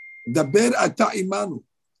said, Daber ata imanu,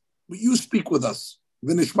 you speak with us.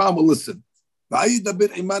 V'nishma will listen. Daber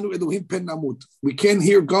imanu Elohim pen namut. We can't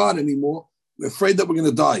hear God anymore. We're afraid that we're going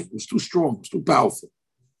to die. It's too strong. It's too powerful.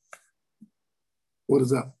 What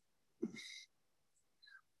is that?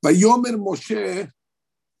 Vayomer Moshe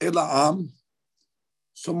el ha'am.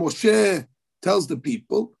 So Moshe tells the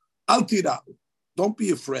people, Al tira'u, don't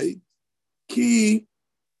be afraid. Ki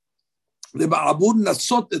leba'abur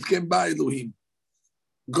nasot etchem ba Elohim.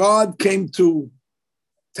 God came to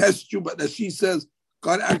test you, but as she says,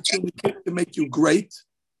 God actually came to make you great.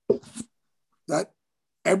 That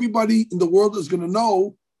everybody in the world is going to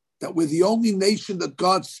know that we're the only nation that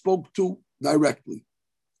God spoke to directly.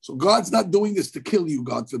 So God's not doing this to kill you,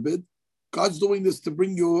 God forbid. God's doing this to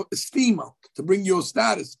bring your esteem up, to bring your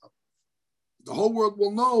status up. The whole world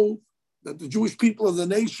will know that the Jewish people are the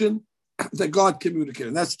nation that God communicated.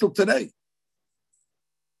 And that's still today.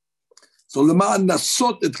 So Lema'an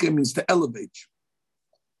Nasot Etchem means to elevate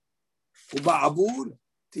you. Uba'avur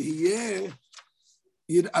tihiyeh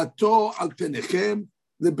yir'ato al penechem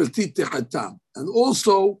liberti techatam. And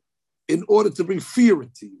also in order to bring fear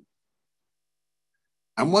into you.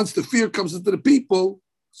 And once the fear comes into the people,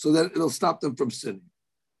 so that it'll stop them from sinning.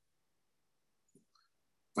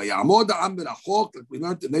 Like we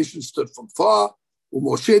learned, the nation stood from far. And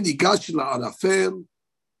Moshe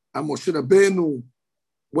Rabbeinu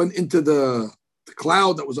went into the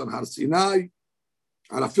cloud that was on Har Sinai.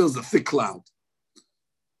 Arafel is the thick cloud.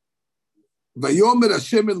 Vayomer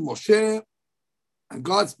Hashem el Moshe, and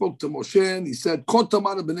God spoke to Moshe, and he said,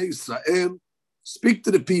 B'nei Israel, speak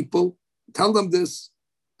to the people, tell them this,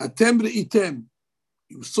 Atem re'item,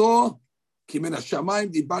 you saw, Ki min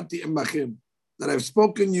hashamayim dibarti emachem, that I've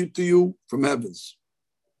spoken to you from heavens.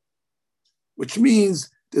 Which means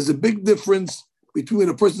there's a big difference between when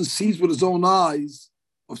a person sees with his own eyes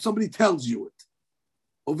or somebody tells you it.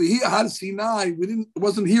 Over here, Har Sinai, it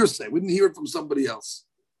wasn't hearsay. We didn't hear it from somebody else.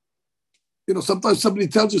 You know, sometimes somebody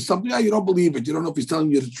tells you something, you don't believe it. You don't know if he's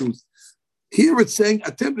telling you the truth. Here it's saying,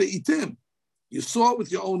 Atem re'item. You saw it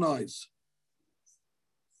with your own eyes.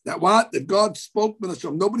 That what? That God spoke with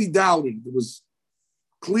Hashem. Nobody doubted. It was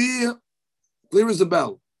clear as a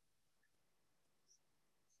bell.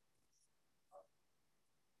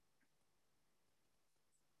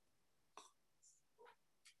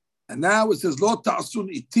 And now it says, Lo ta'asun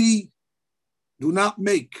iti, do not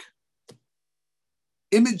make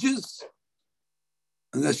images.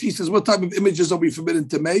 And then she says, what type of images are we forbidden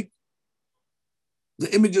to make?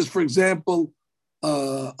 The images, for example,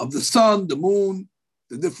 of the sun, the moon,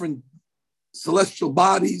 the different celestial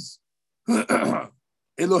bodies.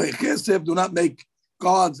 Elohei Chesef, do not make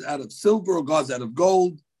gods out of silver or gods out of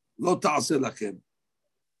gold. Lo ta'aseh lachem.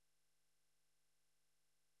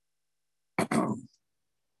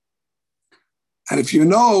 And if you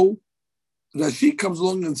know, Rashi comes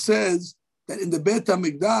along and says that in the Beit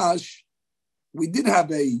HaMikdash, we did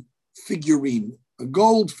have a figurine, a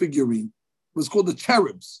gold figurine. It was called the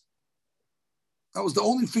cherubs. That was the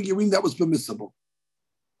only figurine that was permissible.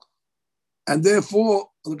 And therefore,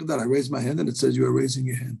 look at that. I raised my hand and it says you are raising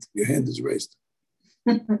your hand. Your hand is raised.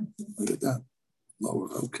 Look at that. Lower.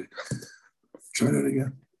 Okay. Try that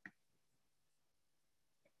again.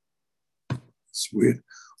 It's weird.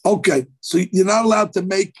 Okay. So you're not allowed to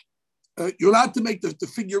make, you're allowed to make the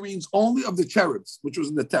figurines only of the cherubs, which was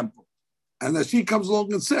in the temple. And then she comes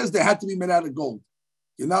along and says they had to be made out of gold.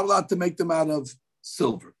 You're not allowed to make them out of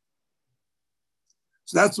silver.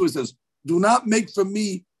 So that's what it says. Do not make for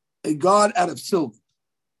me a god out of silver.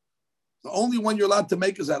 The only one you're allowed to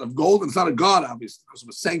make is out of gold. And it's not a god, obviously, because of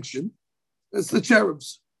a sanction. It's the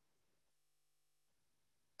cherubs.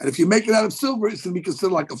 And if you make it out of silver, it's going to be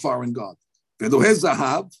considered like a foreign god.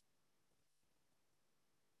 Zahav,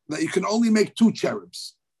 that you can only make 2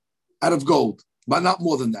 cherubs out of gold, but not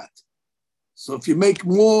more than that. So if you make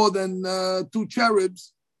more than 2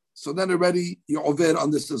 cherubs, so then already you're over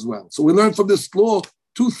on this as well. So we learn from this law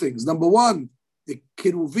 2 things. Number 1, the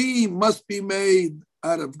keruvim must be made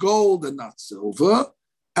out of gold and not silver,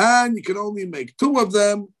 and you can only make 2 of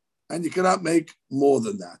them, and you cannot make more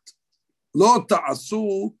than that. Lo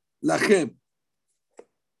ta'asu lachem.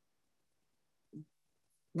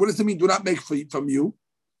 What does it mean? Do not make from you.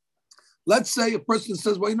 Let's say a person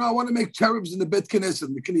says, well, I want to make cherubs in the Bet Knesset,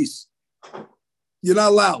 in the Knis. You're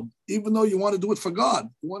not allowed, even though you want to do it for God.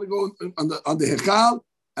 You want to go on the Hechal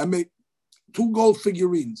and make 2 gold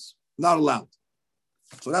figurines. Not allowed.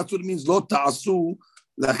 So that's what it means, lo ta'asu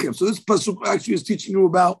lachem. So this pasuk actually is teaching you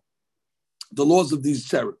about the laws of these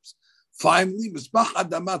cherubs. Finally, misbach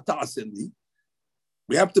adama ta'aseni.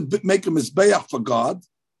 We have to make a mizbeach for God.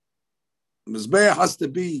 The mizbeach has to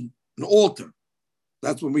be an altar.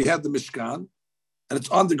 That's when we have the Mishkan, and it's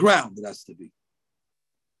on the ground. It has to be.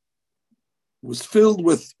 It was filled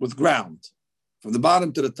with ground from the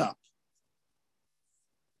bottom to the top.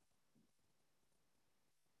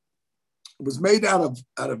 It was made out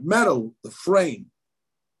of metal, the frame.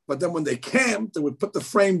 But then when they camped, they would put the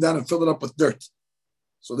frame down and fill it up with dirt.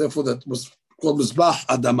 So therefore, that was called Mizbach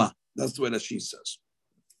Adama. That's the way that she says.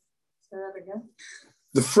 Say that again.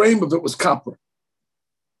 The frame of it was copper,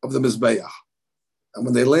 of the Mizbeach. And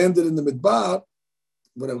when they landed in the Midbar,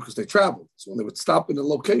 whatever, because they traveled. So when they would stop in a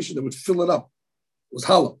location, they would fill it up. It was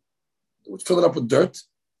hollow. They would fill it up with dirt,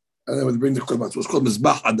 and they would bring the korban. So it was called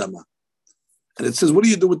Mizbah Adama. And it says, what do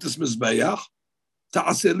you do with this Mizbeach?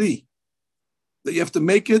 Ta'aseli. That you have to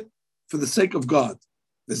make it for the sake of God.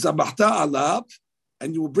 The Zabahta alab,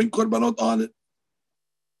 and you will bring korbanot on it.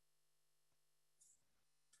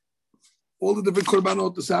 All the different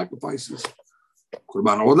korbanot, the sacrifices.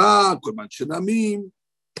 Korban olah, korban shenamim,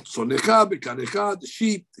 sonecha, bekarecha, the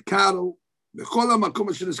sheep, the cattle, bechol hamakom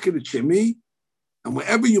asher nezkir shemi, and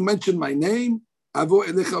whenever you mention my name, avo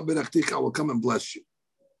elecha berachticha, I will come and bless you.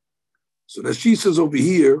 So Rashi says over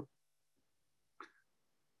here,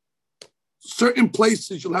 certain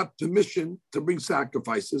places you'll have permission to bring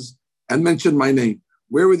sacrifices and mention my name.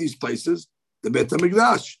 Where are these places? The Beit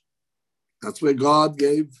HaMikdash. That's where God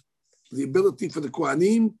gave the ability for the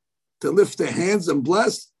Kohanim to lift their hands and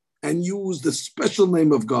bless and use the special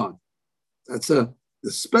name of God. That's the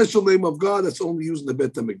special name of God that's only used in the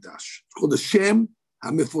Beit HaMikdash. It's called the Shem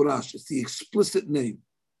HaMefurash. It's the explicit name.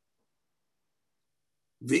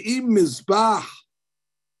 Ve'im mizbah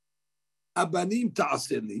abanim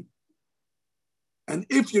ta'aseli. And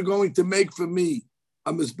if you're going to make for me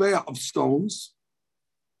a mizbeah of stones,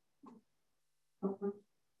 so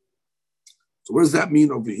what does that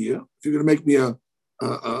mean over here? If you're going to make me a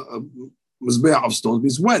mizbeah of stones,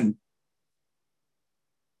 means when?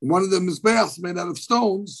 One of the mizbeahs made out of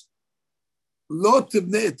stones, lo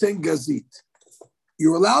tibnei eten gazit.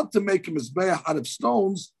 You're allowed to make a mizbeah out of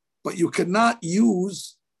stones, but you cannot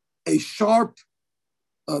use a sharp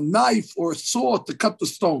knife or a saw to cut the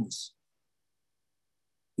stones.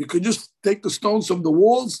 You could just take the stones from the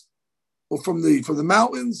walls or from the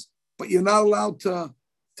mountains, but you're not allowed to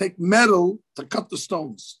take metal to cut the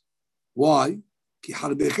stones. Why?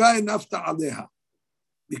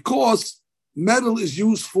 Because metal is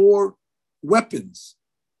used for weapons.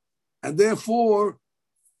 And therefore,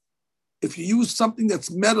 if you use something that's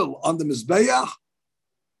metal on the Mizbeach,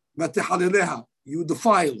 you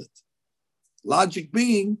defile it. Logic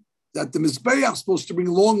being that the Mizbeach is supposed to bring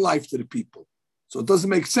long life to the people. So it doesn't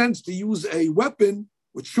make sense to use a weapon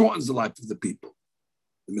which shortens the life of the people.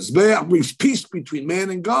 The Mizbeach brings peace between man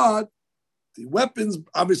and God. The weapons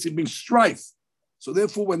obviously bring strife. So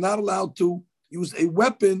therefore, we're not allowed to use a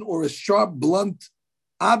weapon or a sharp, blunt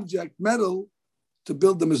object, metal, to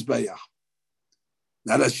build the Mizbeach.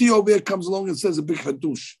 Now Rashi over here comes along and says a big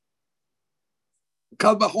hadush.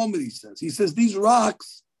 Kal Vachomer, he says, these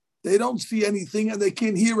rocks, they don't see anything and they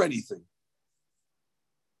can't hear anything.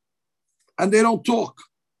 And they don't talk.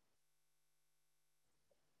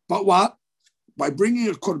 But what? By bringing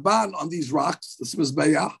a korban on these rocks, the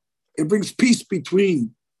Mizbeach, it brings peace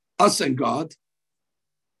between us and God.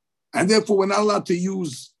 And therefore, we're not allowed to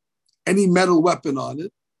use any metal weapon on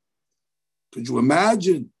it. Could you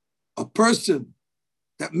imagine a person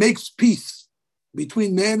that makes peace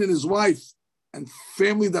between man and his wife and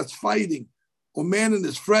family that's fighting, or man and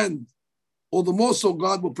his friend? All the more so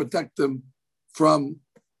God will protect them from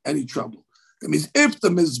any trouble. That means if the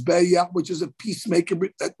Mizbeach, which is a peacemaker,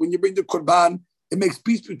 that when you bring the Korban, it makes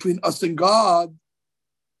peace between us and God,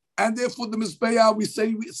 and therefore the Mizbeach, we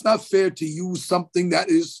say it's not fair to use something that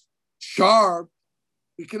is sharp.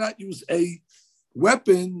 We cannot use a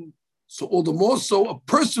weapon. So all the more so, a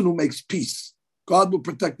person who makes peace, God will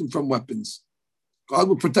protect them from weapons. God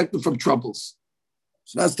will protect them from troubles.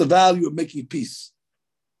 So that's the value of making peace.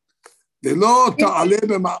 When you build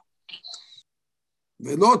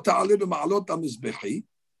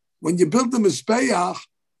the Mizbeach,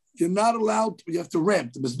 you're not allowed to, you have to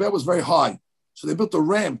ramp. The Mizbeach was very high. So they built a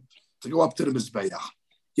ramp to go up to the Mizbeach.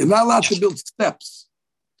 You're not allowed to build steps.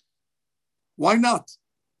 Why not?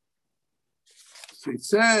 So it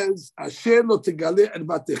says, Asher lo tegale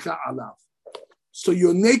erbatecha alav. So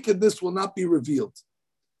your nakedness will not be revealed.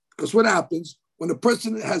 Because what happens when a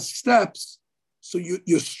person has steps, so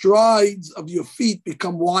your strides of your feet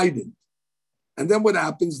become widened. And then what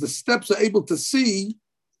happens? The steps are able to see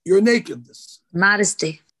your nakedness.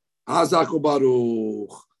 Modesty. Hazako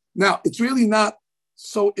Baruch. Now, it's really not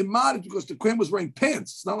so immodest because the Kohen was wearing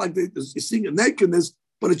pants. It's not like you're seeing a nakedness,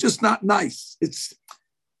 but it's just not nice. It's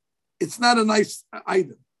not a nice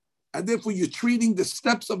item. And therefore, you're treating the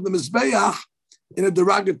steps of the Mizbeach in a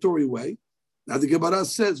derogatory way. Now, the Gemara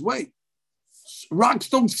says, wait, rocks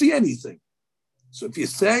don't see anything. So if you're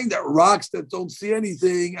saying that rocks that don't see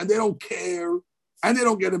anything and they don't care and they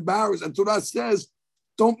don't get embarrassed, and Torah says,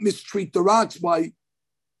 don't mistreat the rocks by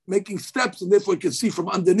making steps and therefore you can see from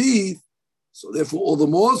underneath. So therefore, all the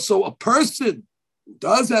more so, a person who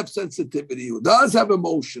does have sensitivity, who does have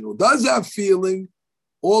emotion, who does have feeling,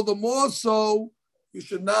 all the more so, you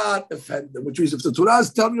should not offend them. Which means if the Torah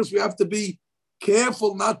is telling us we have to be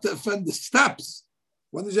careful not to offend the steps,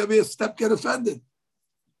 when does every step get offended?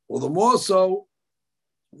 Well, the more so,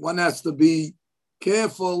 one has to be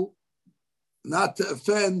careful not to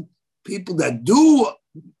offend people that do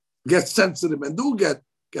get sensitive and do get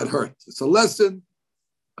hurt. It's a lesson,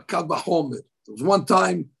 a kal v'chomer. There was one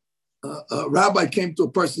time a rabbi came to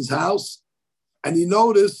a person's house and he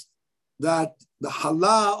noticed that the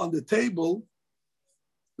challah on the table,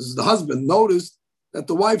 this is the husband, noticed that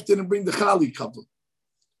the wife didn't bring the chali cover.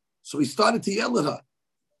 So he started to yell at her,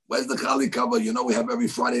 "Where's the chali cover? You know we have every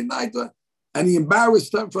Friday night." And he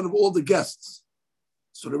embarrassed her in front of all the guests.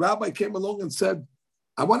 So the rabbi came along and said,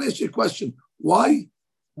 "I want to ask you a question. Why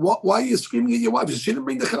are you screaming at your wife? She didn't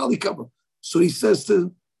bring the chali cover." So he says to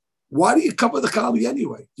him, "Why do you cover the chali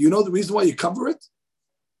anyway? Do you know the reason why you cover it?"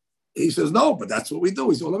 He says, "No, but that's what we do."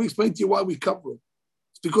 He said, "Well, let me explain to you why we cover it.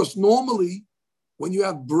 It's because normally when you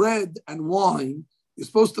have bread and wine, you're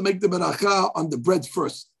supposed to make the beracha on the bread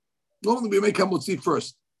first. Normally we make hamotzi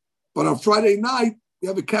first. But on Friday night, we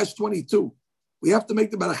have a catch-22. We have to make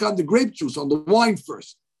the beracha on the grape juice, on the wine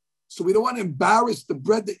first. So we don't want to embarrass the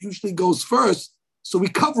bread that usually goes first. So we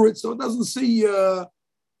cover it so it doesn't see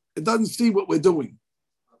what we're doing.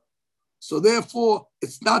 So therefore,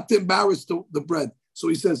 it's not to embarrass the bread." So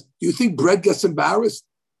he says, "Do you think bread gets embarrassed?"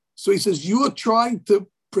 So he says, "You are trying to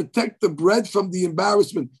protect the bread from the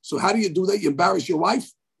embarrassment. So how do you do that? You embarrass your wife,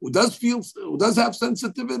 who does have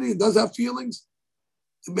sensitivity, and does have feelings?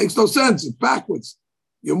 It makes no sense. It's backwards.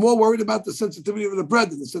 You're more worried about the sensitivity of the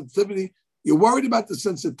bread than the sensitivity. You're worried about the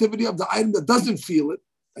sensitivity of the item that doesn't feel it,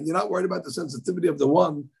 and you're not worried about the sensitivity of the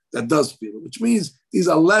one that does feel it," which means these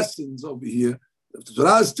are lessons over here. If the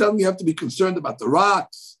Torah is telling you have to be concerned about the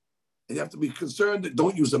rocks, and you have to be concerned that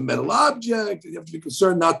don't use a metal object, and you have to be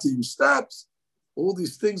concerned not to use steps, all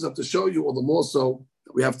these things have to show you, all the more so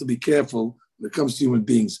that we have to be careful when it comes to human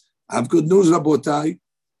beings. I have good news, Rabotai.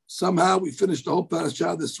 Somehow we finished the whole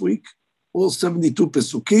parasha this week, all 72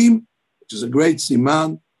 pesukim, which is a great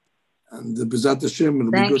siman. And the B'ezrat Hashem,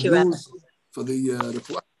 it'll be good news for the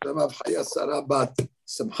Rav Chaya Sarah Bat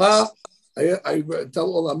Simcha. I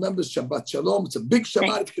tell all our members, Shabbat Shalom. It's a big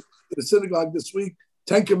Shabbat to the synagogue this week.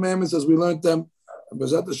 10 commandments as we learned them. And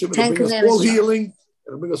B'ezrat Hashem, it'll bring us all healing.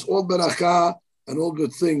 It'll bring us all beracha and all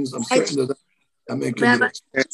good things. I'm certain that I make it.